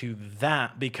coming back to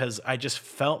that, because I just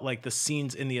felt like the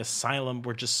scenes in the asylum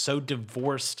were just so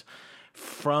divorced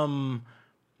from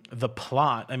the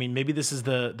plot. I mean, maybe this is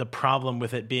the problem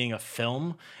with it being a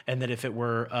film, and that if it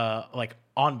were like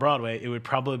on Broadway, it would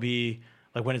probably be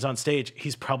like when it's on stage,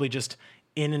 he's probably just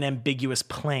in an ambiguous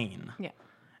plane. Yeah.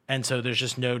 And so there's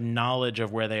just no knowledge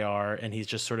of where they are, and he's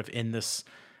just sort of in this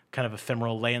kind of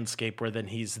ephemeral landscape where then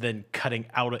he's then cutting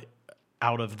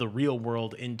out of the real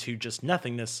world into just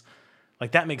nothingness.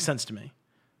 Like that makes sense to me,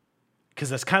 because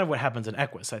that's kind of what happens in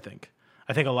Equus. I think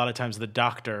a lot of times the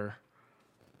doctor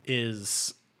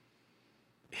is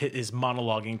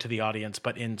monologuing to the audience,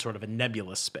 but in sort of a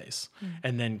nebulous space,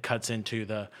 and then cuts into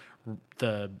the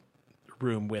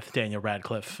room with Daniel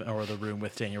Radcliffe, or the room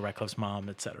with Daniel Radcliffe's mom,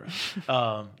 etc. It's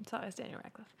always Daniel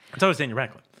Radcliffe. It's always Daniel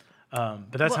Radcliffe.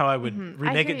 But that's how I would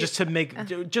remake it, just to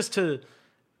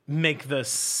make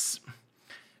this.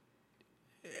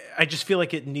 I just feel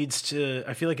like it needs to.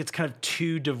 I feel like it's kind of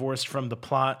too divorced from the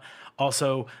plot.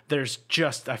 Also, there's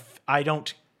just I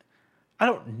don't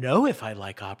know if I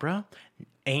like opera.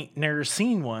 Ain't never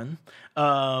seen one.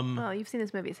 Well, you've seen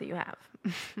this movie, so you have.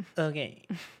 Okay.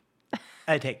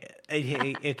 I take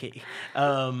it. Okay.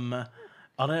 On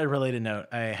a related note,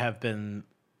 I have been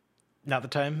not the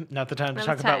time to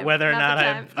talk about whether or not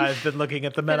I've been looking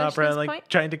at the Met Opera and like point.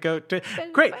 Trying to go to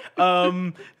great.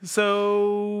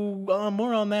 So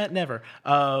more on that never.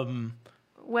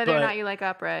 Whether or not you like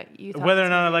opera, whether or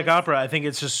not I like opera, I think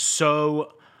it's just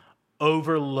so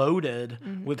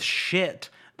overloaded with shit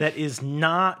that is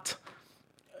not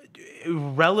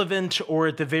relevant, or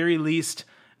at the very least,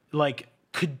 like,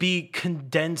 could be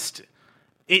condensed.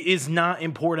 It is not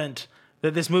important.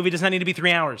 That this movie does not need to be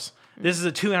 3 hours. This is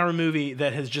a 2-hour movie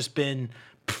that has just been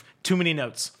too many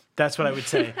notes. That's what I would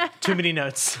say. Too many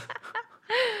notes.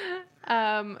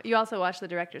 You also watched the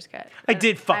director's cut. I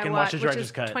did fucking watch the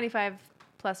director's cut. 25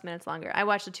 plus minutes longer. I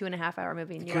watched a 2.5-hour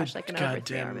movie, and you watched like an over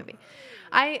 3-hour movie.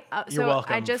 You're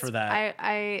welcome for that.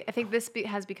 I think this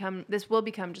will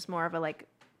become just more of a like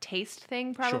taste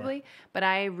thing probably. Sure. But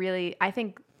I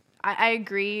think I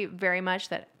agree very much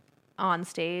that on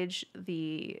stage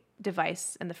the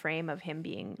device and the frame of him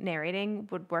narrating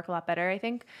would work a lot better, I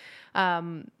think.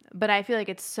 But I feel like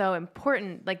it's so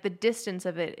important, like the distance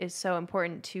of it is so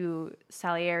important to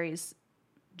Salieri's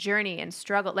journey and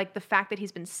struggle. Like the fact that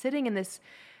he's been sitting in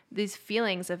these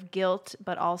feelings of guilt,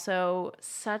 but also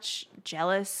such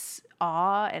jealous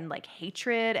awe and like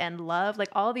hatred and love. Like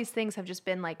all these things have just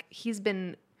been like, he's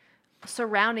been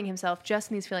surrounding himself just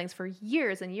in these feelings for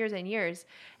years and years and years.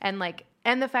 And like,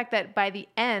 and the fact that by the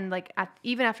end, like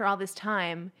even after all this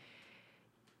time,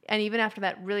 and even after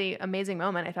that really amazing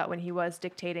moment, I thought when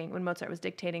Mozart was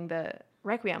dictating the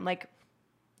Requiem, like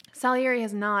Salieri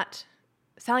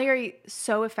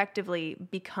so effectively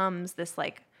becomes this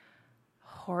like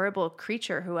horrible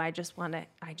creature who I just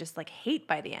like hate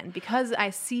by the end, because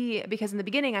in the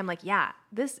beginning I'm like, yeah,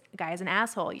 this guy is an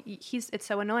asshole. It's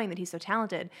so annoying that he's so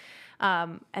talented.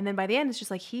 And then by the end, it's just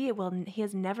like, he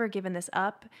has never given this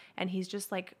up. And he's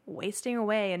just like wasting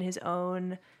away in his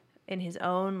own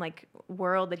like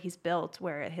world that he's built,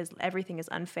 where everything is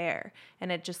unfair.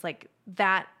 And it just like,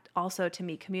 that also to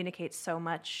me communicates so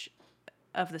much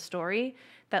of the story,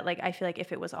 that like, I feel like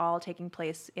if it was all taking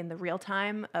place in the real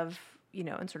time of, in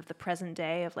sort of the present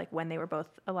day of like when they were both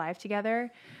alive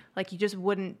together, like you just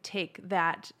wouldn't take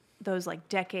those like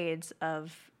decades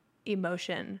of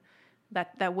emotion,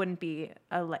 that wouldn't be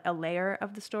a layer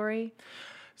of the story.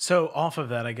 So off of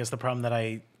that, I guess the problem that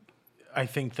I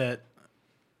think that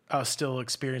I was still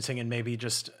experiencing, and maybe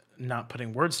just not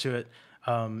putting words to it,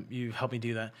 you helped me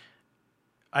do that.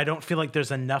 I don't feel like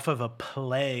there's enough of a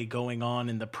play going on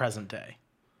in the present day.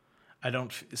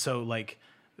 So like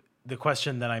the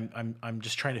question that I'm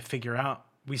just trying to figure out,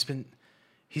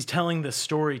 he's telling this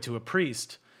story to a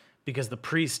priest because the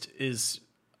priest is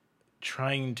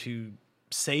trying to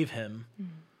save him.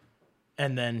 Mm-hmm.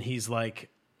 And then he's like,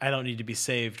 I don't need to be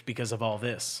saved because of all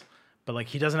this. But like,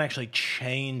 he doesn't actually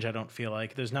change. I don't feel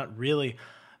like there's not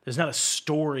a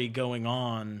story going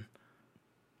on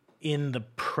in the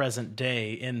present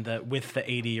day with the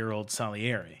 80-year-old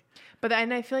Salieri. But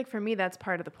and I feel like for me, that's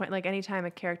part of the point. Like anytime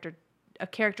a character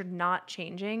not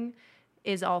changing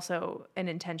is also an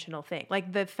intentional thing.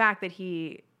 Like the fact that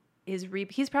he's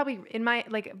probably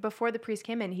before the priest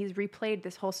came in, he's replayed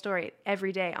this whole story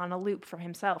every day on a loop for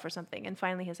himself or something, and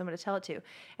finally has someone to tell it to.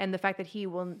 And the fact that he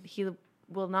will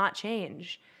not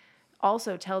change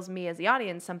also tells me as the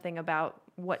audience something about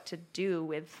what to do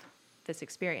with this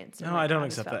experience. No, I don't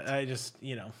accept that. I just,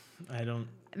 I don't.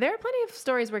 There are plenty of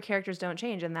stories where characters don't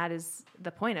change, and that is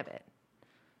the point of it.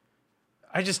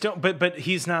 I just don't, but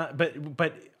he's not,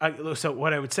 so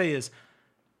what I would say is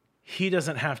he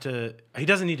doesn't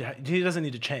need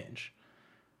to change,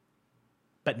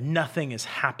 but nothing is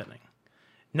happening.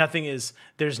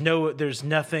 There's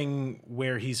nothing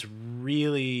where he's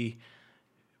really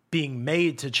being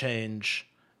made to change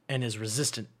and is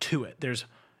resistant to it. There's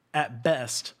at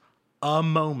best a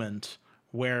moment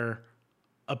where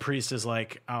a priest is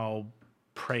like, I'll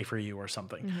pray for you or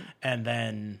something. Mm-hmm. And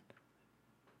then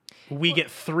we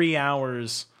get 3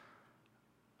 hours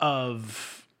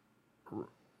of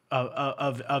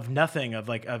nothing,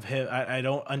 of him. I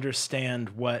don't understand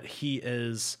what he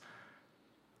is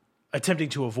attempting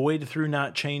to avoid through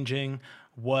not changing.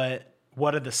 What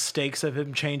are the stakes of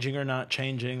him changing or not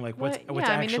changing? Like what's actually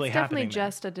happening? It's definitely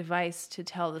just a device to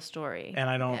tell the story. And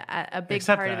I don't. A big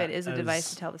part of it is a device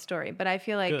to tell the story. But I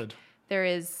feel like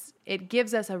it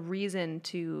gives us a reason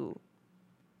to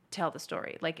tell the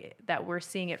story, like that we're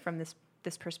seeing it from this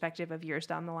perspective of years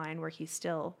down the line where he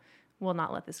still will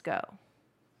not let this go.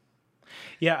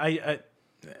 Yeah,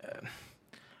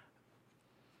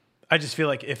 I just feel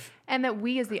like and that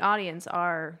we as the audience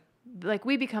are like,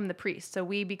 we become the priest, so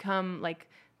we become like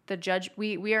the judge.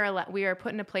 We are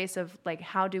put in a place of like,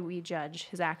 how do we judge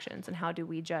his actions and how do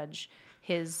we judge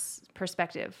his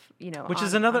perspective, which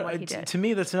is another, to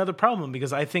me, that's another problem,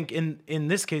 because I think in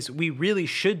this case, we really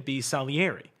should be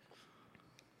Salieri.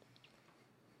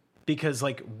 Because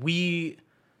like we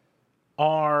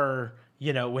are,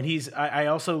 when I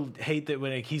also hate that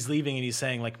when he's leaving and he's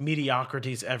saying like,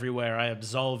 mediocrity's everywhere, I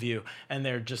absolve you. And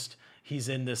he's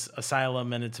in this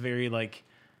asylum, and it's very like,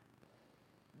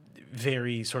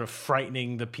 very sort of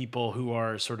frightening, the people who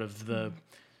are sort of the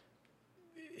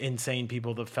insane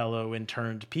people, the fellow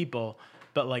interned people.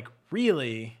 But like,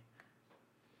 really,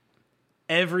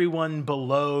 everyone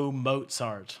below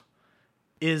Mozart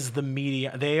is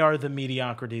they are the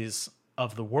mediocrities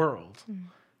of the world. Mm.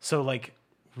 So like,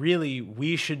 really,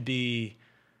 we should be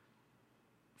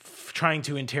trying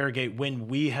to interrogate when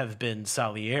we have been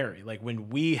Salieri, like when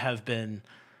we have been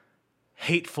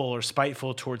hateful or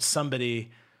spiteful towards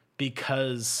somebody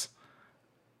because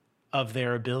of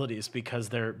their abilities,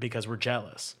 because we're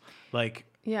jealous. Like,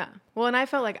 yeah. Well, and I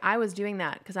felt like I was doing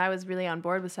that because I was really on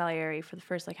board with Salieri for the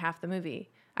first like half the movie.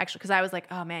 Actually, because I was like,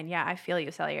 oh man, yeah, I feel you,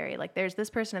 Salieri. Like, there's this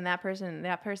person and that person and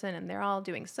that person, and they're all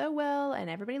doing so well, and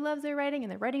everybody loves their writing,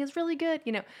 and their writing is really good,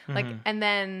 Like,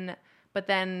 but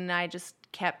then I just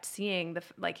kept seeing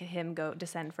him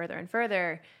descend further and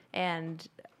further, and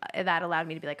that allowed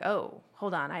me to be like, oh,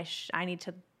 hold on, I need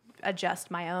to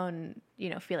adjust my own,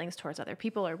 feelings towards other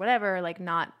people or whatever, like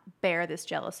not bear this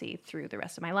jealousy through the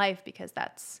rest of my life because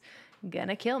that's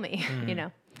gonna kill me,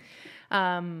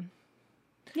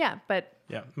 Yeah, but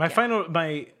yeah, my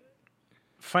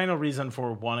final reason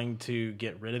for wanting to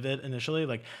get rid of it initially,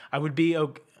 like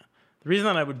the reason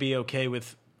that I would be okay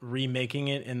with remaking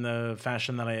it in the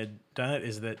fashion that I had done it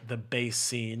is that the base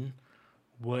scene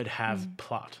would have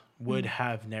plot, would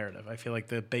have narrative. I feel like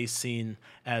the base scene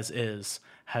as is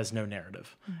has no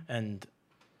narrative. And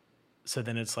so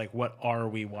then it's like, what are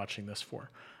we watching this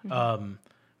for?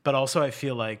 But also I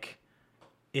feel like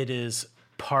it is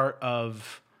part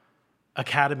of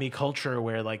Academy culture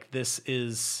where like this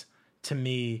is, to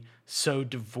me, so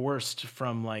divorced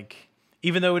from like,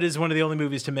 even though it is one of the only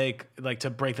movies to make, like, to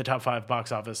break the top 5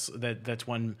 box office that's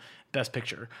won Best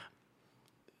Picture,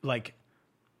 like,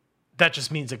 that just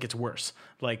means it gets worse.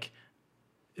 Like,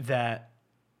 that,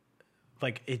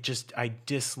 like, it just, I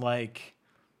dislike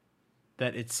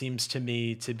that it seems to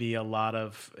me to be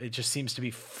it just seems to be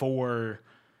for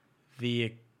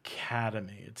the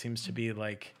Academy. It seems to be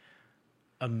like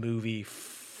a movie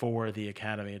for the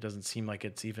Academy. It doesn't seem like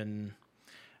it's even...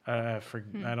 I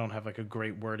don't have like a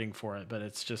great wording for it, but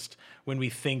it's just when we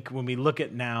look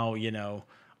at now,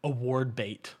 award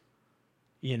bait,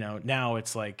 now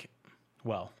it's like,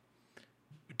 well,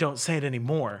 don't say it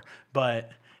anymore,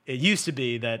 but it used to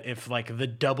be that if like the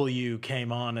W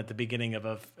came on at the beginning of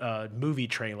a movie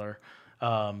trailer,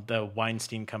 the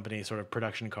Weinstein Company sort of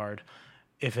production card,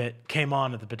 if it came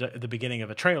on at the beginning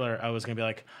of a trailer, I was going to be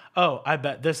like, oh, I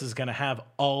bet this is going to have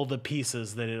all the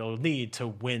pieces that it'll need to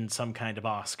win some kind of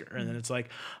Oscar. And then it's like,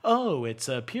 oh, it's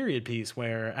a period piece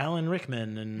where Alan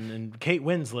Rickman and Kate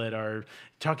Winslet are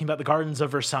talking about the gardens of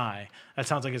Versailles. That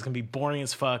sounds like it's going to be boring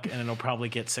as fuck, and it'll probably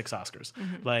get 6 Oscars.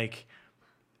 Like,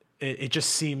 it just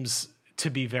seems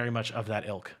to be very much of that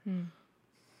ilk.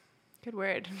 Good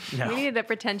word. No. We needed a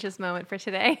pretentious moment for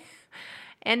today.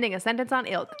 Ending a sentence on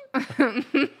ilk.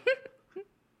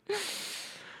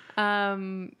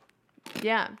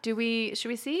 Yeah. Should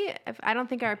we see? I don't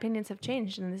think our opinions have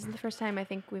changed, and this is the first time I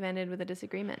think we've ended with a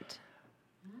disagreement.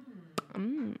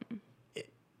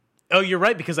 Oh, you're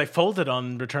right, because I folded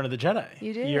on Return of the Jedi.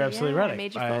 You did. You're absolutely yeah, right. I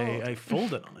made you fold. I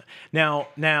folded on it.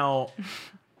 Now,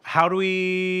 how do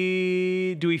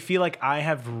we feel like I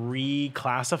have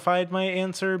reclassified my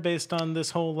answer based on this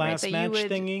whole last match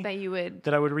thingy?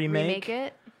 That I would remake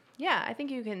it. Yeah, I think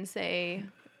you can say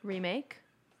remake.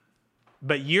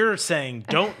 But you're saying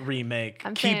don't remake.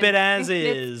 I'm Keep saying it as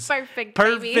is. It's perfect,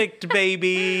 Perfect,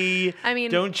 baby. I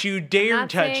mean, don't you dare I'm not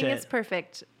touch saying it. It's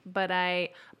perfect, but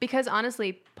because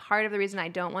honestly, part of the reason I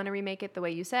don't want to remake it the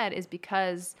way you said is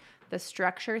because the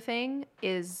structure thing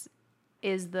is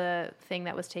the thing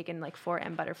that was taken like for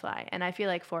M. Butterfly, and I feel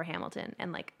like for Hamilton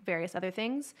and like various other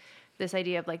things, this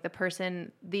idea of like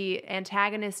the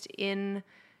antagonist in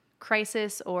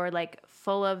crisis or like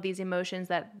full of these emotions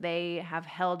that they have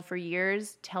held for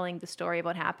years, telling the story of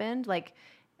what happened, like,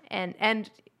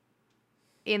 and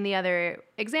in the other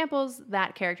examples,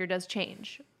 that character does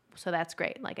change, so that's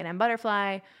great. Like in M.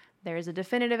 Butterfly, there is a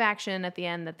definitive action at the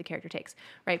end that the character takes,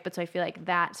 right? But so I feel like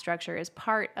that structure is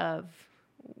part of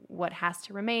what has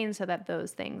to remain so that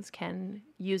those things can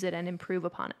use it and improve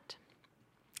upon it.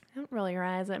 Don't roll your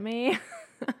eyes at me.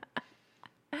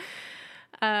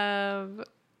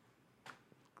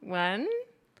 1,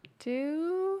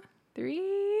 2,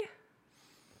 3.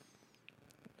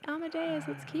 Amadeus,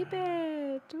 let's keep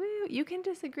it. Woo. You can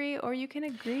disagree or you can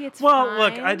agree. It's fine.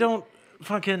 Look, I don't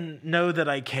fucking know that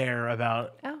I care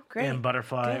about M.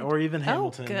 Butterfly or even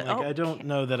Hamilton. I don't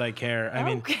know that I care. I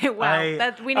mean, we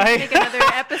need to make another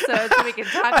episode so we can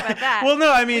talk about that. Well,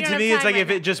 no, I mean, to me, it's like if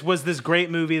it just was this great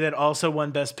movie that also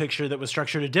won Best Picture that was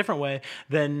structured a different way,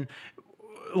 then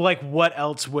like what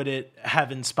else would it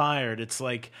have inspired? It's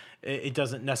like it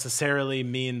doesn't necessarily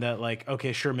mean that like,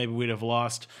 okay, sure, maybe we'd have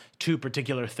lost 2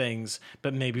 particular things,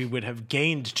 but maybe we'd have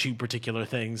gained 2 particular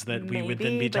things that we would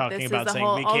then be talking about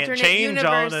saying we can't change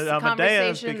on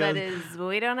Amadeus because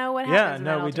we don't know what happens.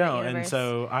 Yeah, no, we don't. Universe. And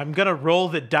so I'm gonna roll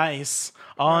the dice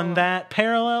on that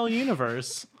parallel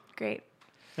universe. Great.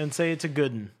 And say it's a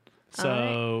good one.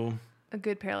 So right. A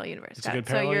good parallel universe. It's a good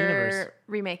parallel universe. So you're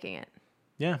remaking it.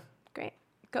 Yeah. Great.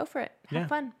 Go for it. Have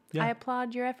fun. Yeah. I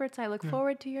applaud your efforts. I look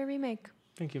forward to your remake.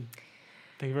 Thank you.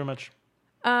 Thank you very much.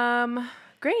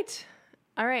 Great.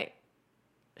 All right.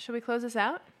 Should we close this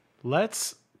out?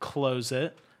 Let's close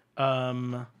it.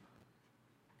 I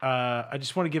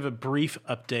just want to give a brief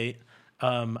update.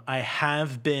 I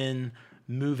have been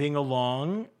moving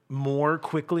along more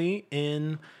quickly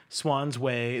in Swan's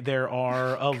Way. There's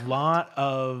a lot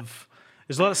of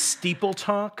steeple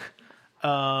talk.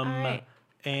 All right.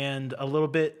 and a little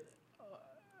bit,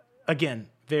 again,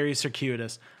 very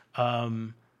circuitous.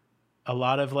 A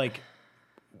lot of like,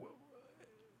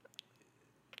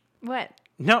 What?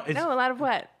 no, it's, No, a lot of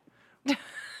what?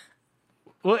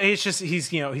 well, it's just he's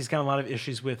got a lot of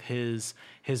issues with his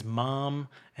mom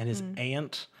and his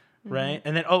aunt, right?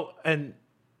 And then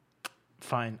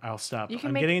fine, I'll stop. You can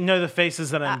I'm make- getting the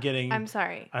faces that I'm getting. I'm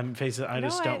sorry. I'm faces. I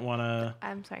just don't want to.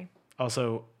 I'm sorry.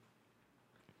 Also,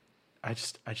 I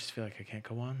just feel like I can't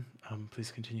go on.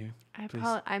 Please continue. Please.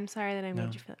 I'm sorry that I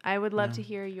made you feel. I would love to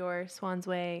hear your Swan's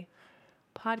Way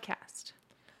podcast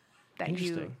that you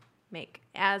Interesting. make,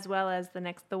 as well as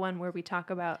the one where we talk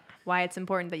about why it's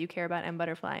important that you care about M.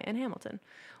 Butterfly and Hamilton.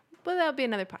 But that'll be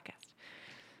another podcast.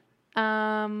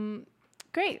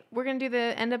 Great. We're gonna do the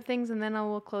end up things, and then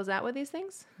we'll close out with these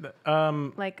things.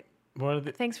 Like, What are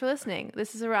the? thanks for listening.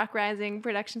 This is a Rock Rising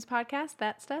Productions podcast.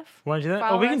 That stuff. Want to do that?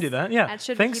 Follow We can us do that. Yeah. at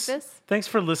Should We Thanks. Keep This? Thanks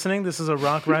for listening. This is a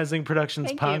Rock Rising Productions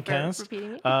Thank you for podcast.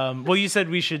 repeating it. Well, you said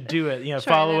we should do it. Sure,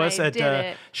 Follow then us I at did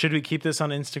it. Should We Keep This on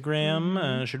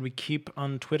Instagram? Should We Keep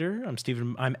on Twitter?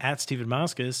 I'm at Steven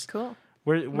Moskis. Cool.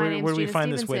 Where My name's do we Gina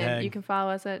find this Stevenson. withag? You can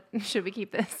follow us at Should We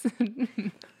Keep This?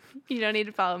 You don't need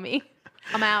to follow me.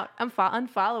 I'm out. I'm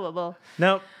unfollowable.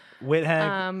 Nope.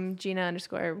 Withag. Gina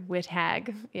 _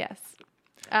 Withag. Yes.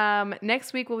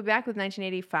 Next week we'll be back with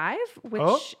 1985,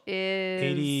 which is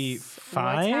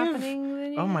 85? What's happening?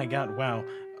 Then, Oh my God! Wow.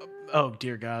 Oh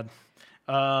dear God.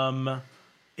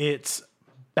 It's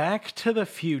Back to the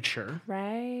Future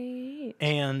Right.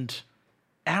 and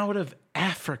Out of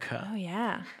Africa. Oh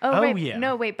yeah. Oh, wait. yeah.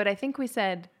 No wait, but I think we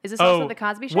said is this also the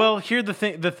Cosby Show? Well, here the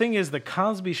thing is the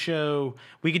Cosby Show.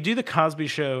 We could do the Cosby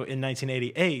Show in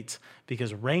 1988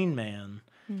 because Rain Man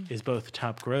is both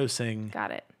top grossing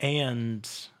Got it. and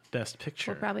Best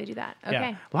Picture. We'll probably do that. Okay.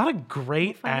 Yeah, a lot of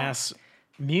great find out. ass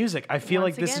music. I feel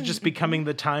Once like this again, is just becoming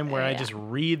the time where I yeah. just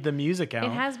read the music out.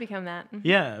 It has become that.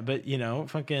 Yeah, but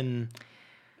fucking.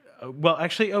 Well,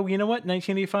 actually, you know what?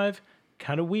 1985,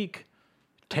 kind of weak.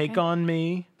 Take Okay. on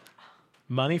Me,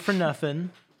 Money for Nothing,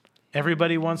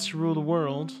 Everybody Wants to Rule the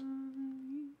World,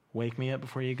 Wake Me Up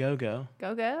Before You Go Go.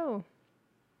 Go go.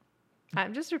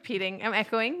 I'm just repeating. I'm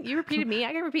echoing. You repeated me.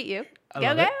 I can repeat you. I Go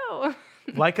love it. go.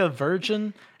 Like a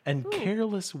Virgin and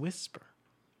Careless Whisper.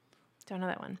 Don't know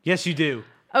that one. Yes, you do.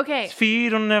 Okay.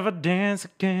 Feet will never dance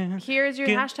again. Here's your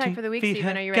hashtag for the week, Feet Steven.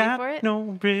 have Are you ready got for it?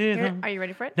 No rhythm. Are you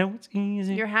ready for it? No, it's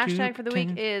easy. Your hashtag to for the week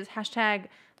pretend. is hashtag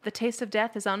the taste of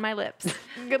death is on my lips.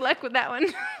 Good luck with that one.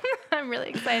 I'm really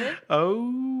excited.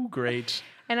 Oh, great.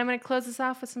 And I'm going to close this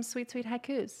off with some sweet, sweet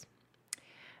haikus.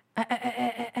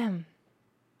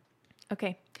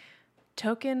 Okay.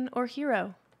 Token or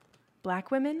hero?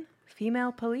 Black women?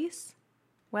 Female police?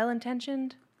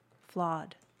 Well-intentioned?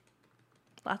 Flawed?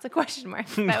 Lots of question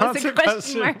marks. That was Lots a of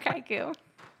question mark haiku.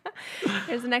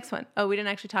 Here's the next one. Oh, we didn't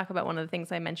actually talk about one of the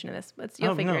things I mentioned in this.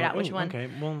 You'll figure it out which one. Okay,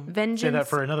 well, Vengeance, say that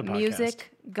for another podcast.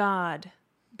 music, God.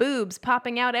 Boobs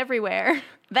popping out everywhere.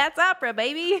 That's opera,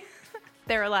 baby.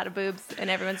 There are a lot of boobs in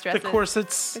everyone's The dresses.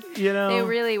 corsets, They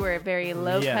really were very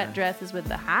low-cut Yeah. dresses with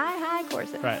the high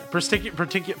corset. Right.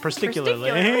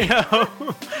 Particularly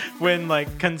when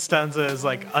like Constanza is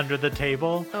like under the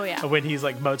table. Oh, yeah. When he's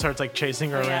like Mozart's like chasing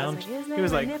her Oh, yeah, I around. was like, "Is He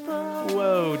was there a like, nipple?"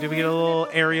 "Whoa! Did we get a little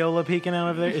areola peeking out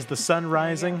over there? Is the sun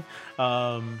rising?"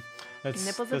 That's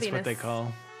Nipples of what Venus. they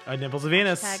call nipples of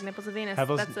Venus. Tag nipples of Venus. Have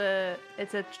those-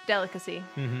 It's a delicacy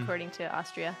according to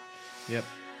Austria. Yep.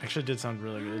 Actually, did sound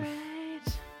really good.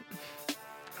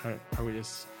 Right. Are we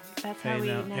just? That's how Hey, we.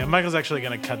 now. now Yeah, Michael's actually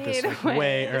gonna cut this like, Wait,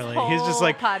 way this early. He's just whole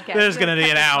like, podcast. there's We're gonna be cut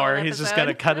an this whole hour. He's just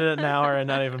gonna episode. cut it at an hour and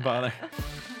not even bother.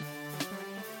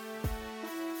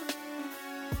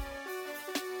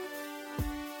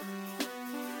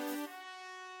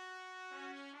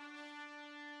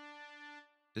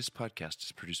 This podcast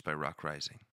is produced by Rock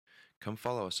Rising. Come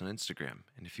follow us on Instagram,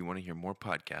 and if you want to hear more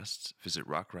podcasts, visit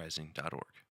rockrising.org.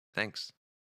 Thanks.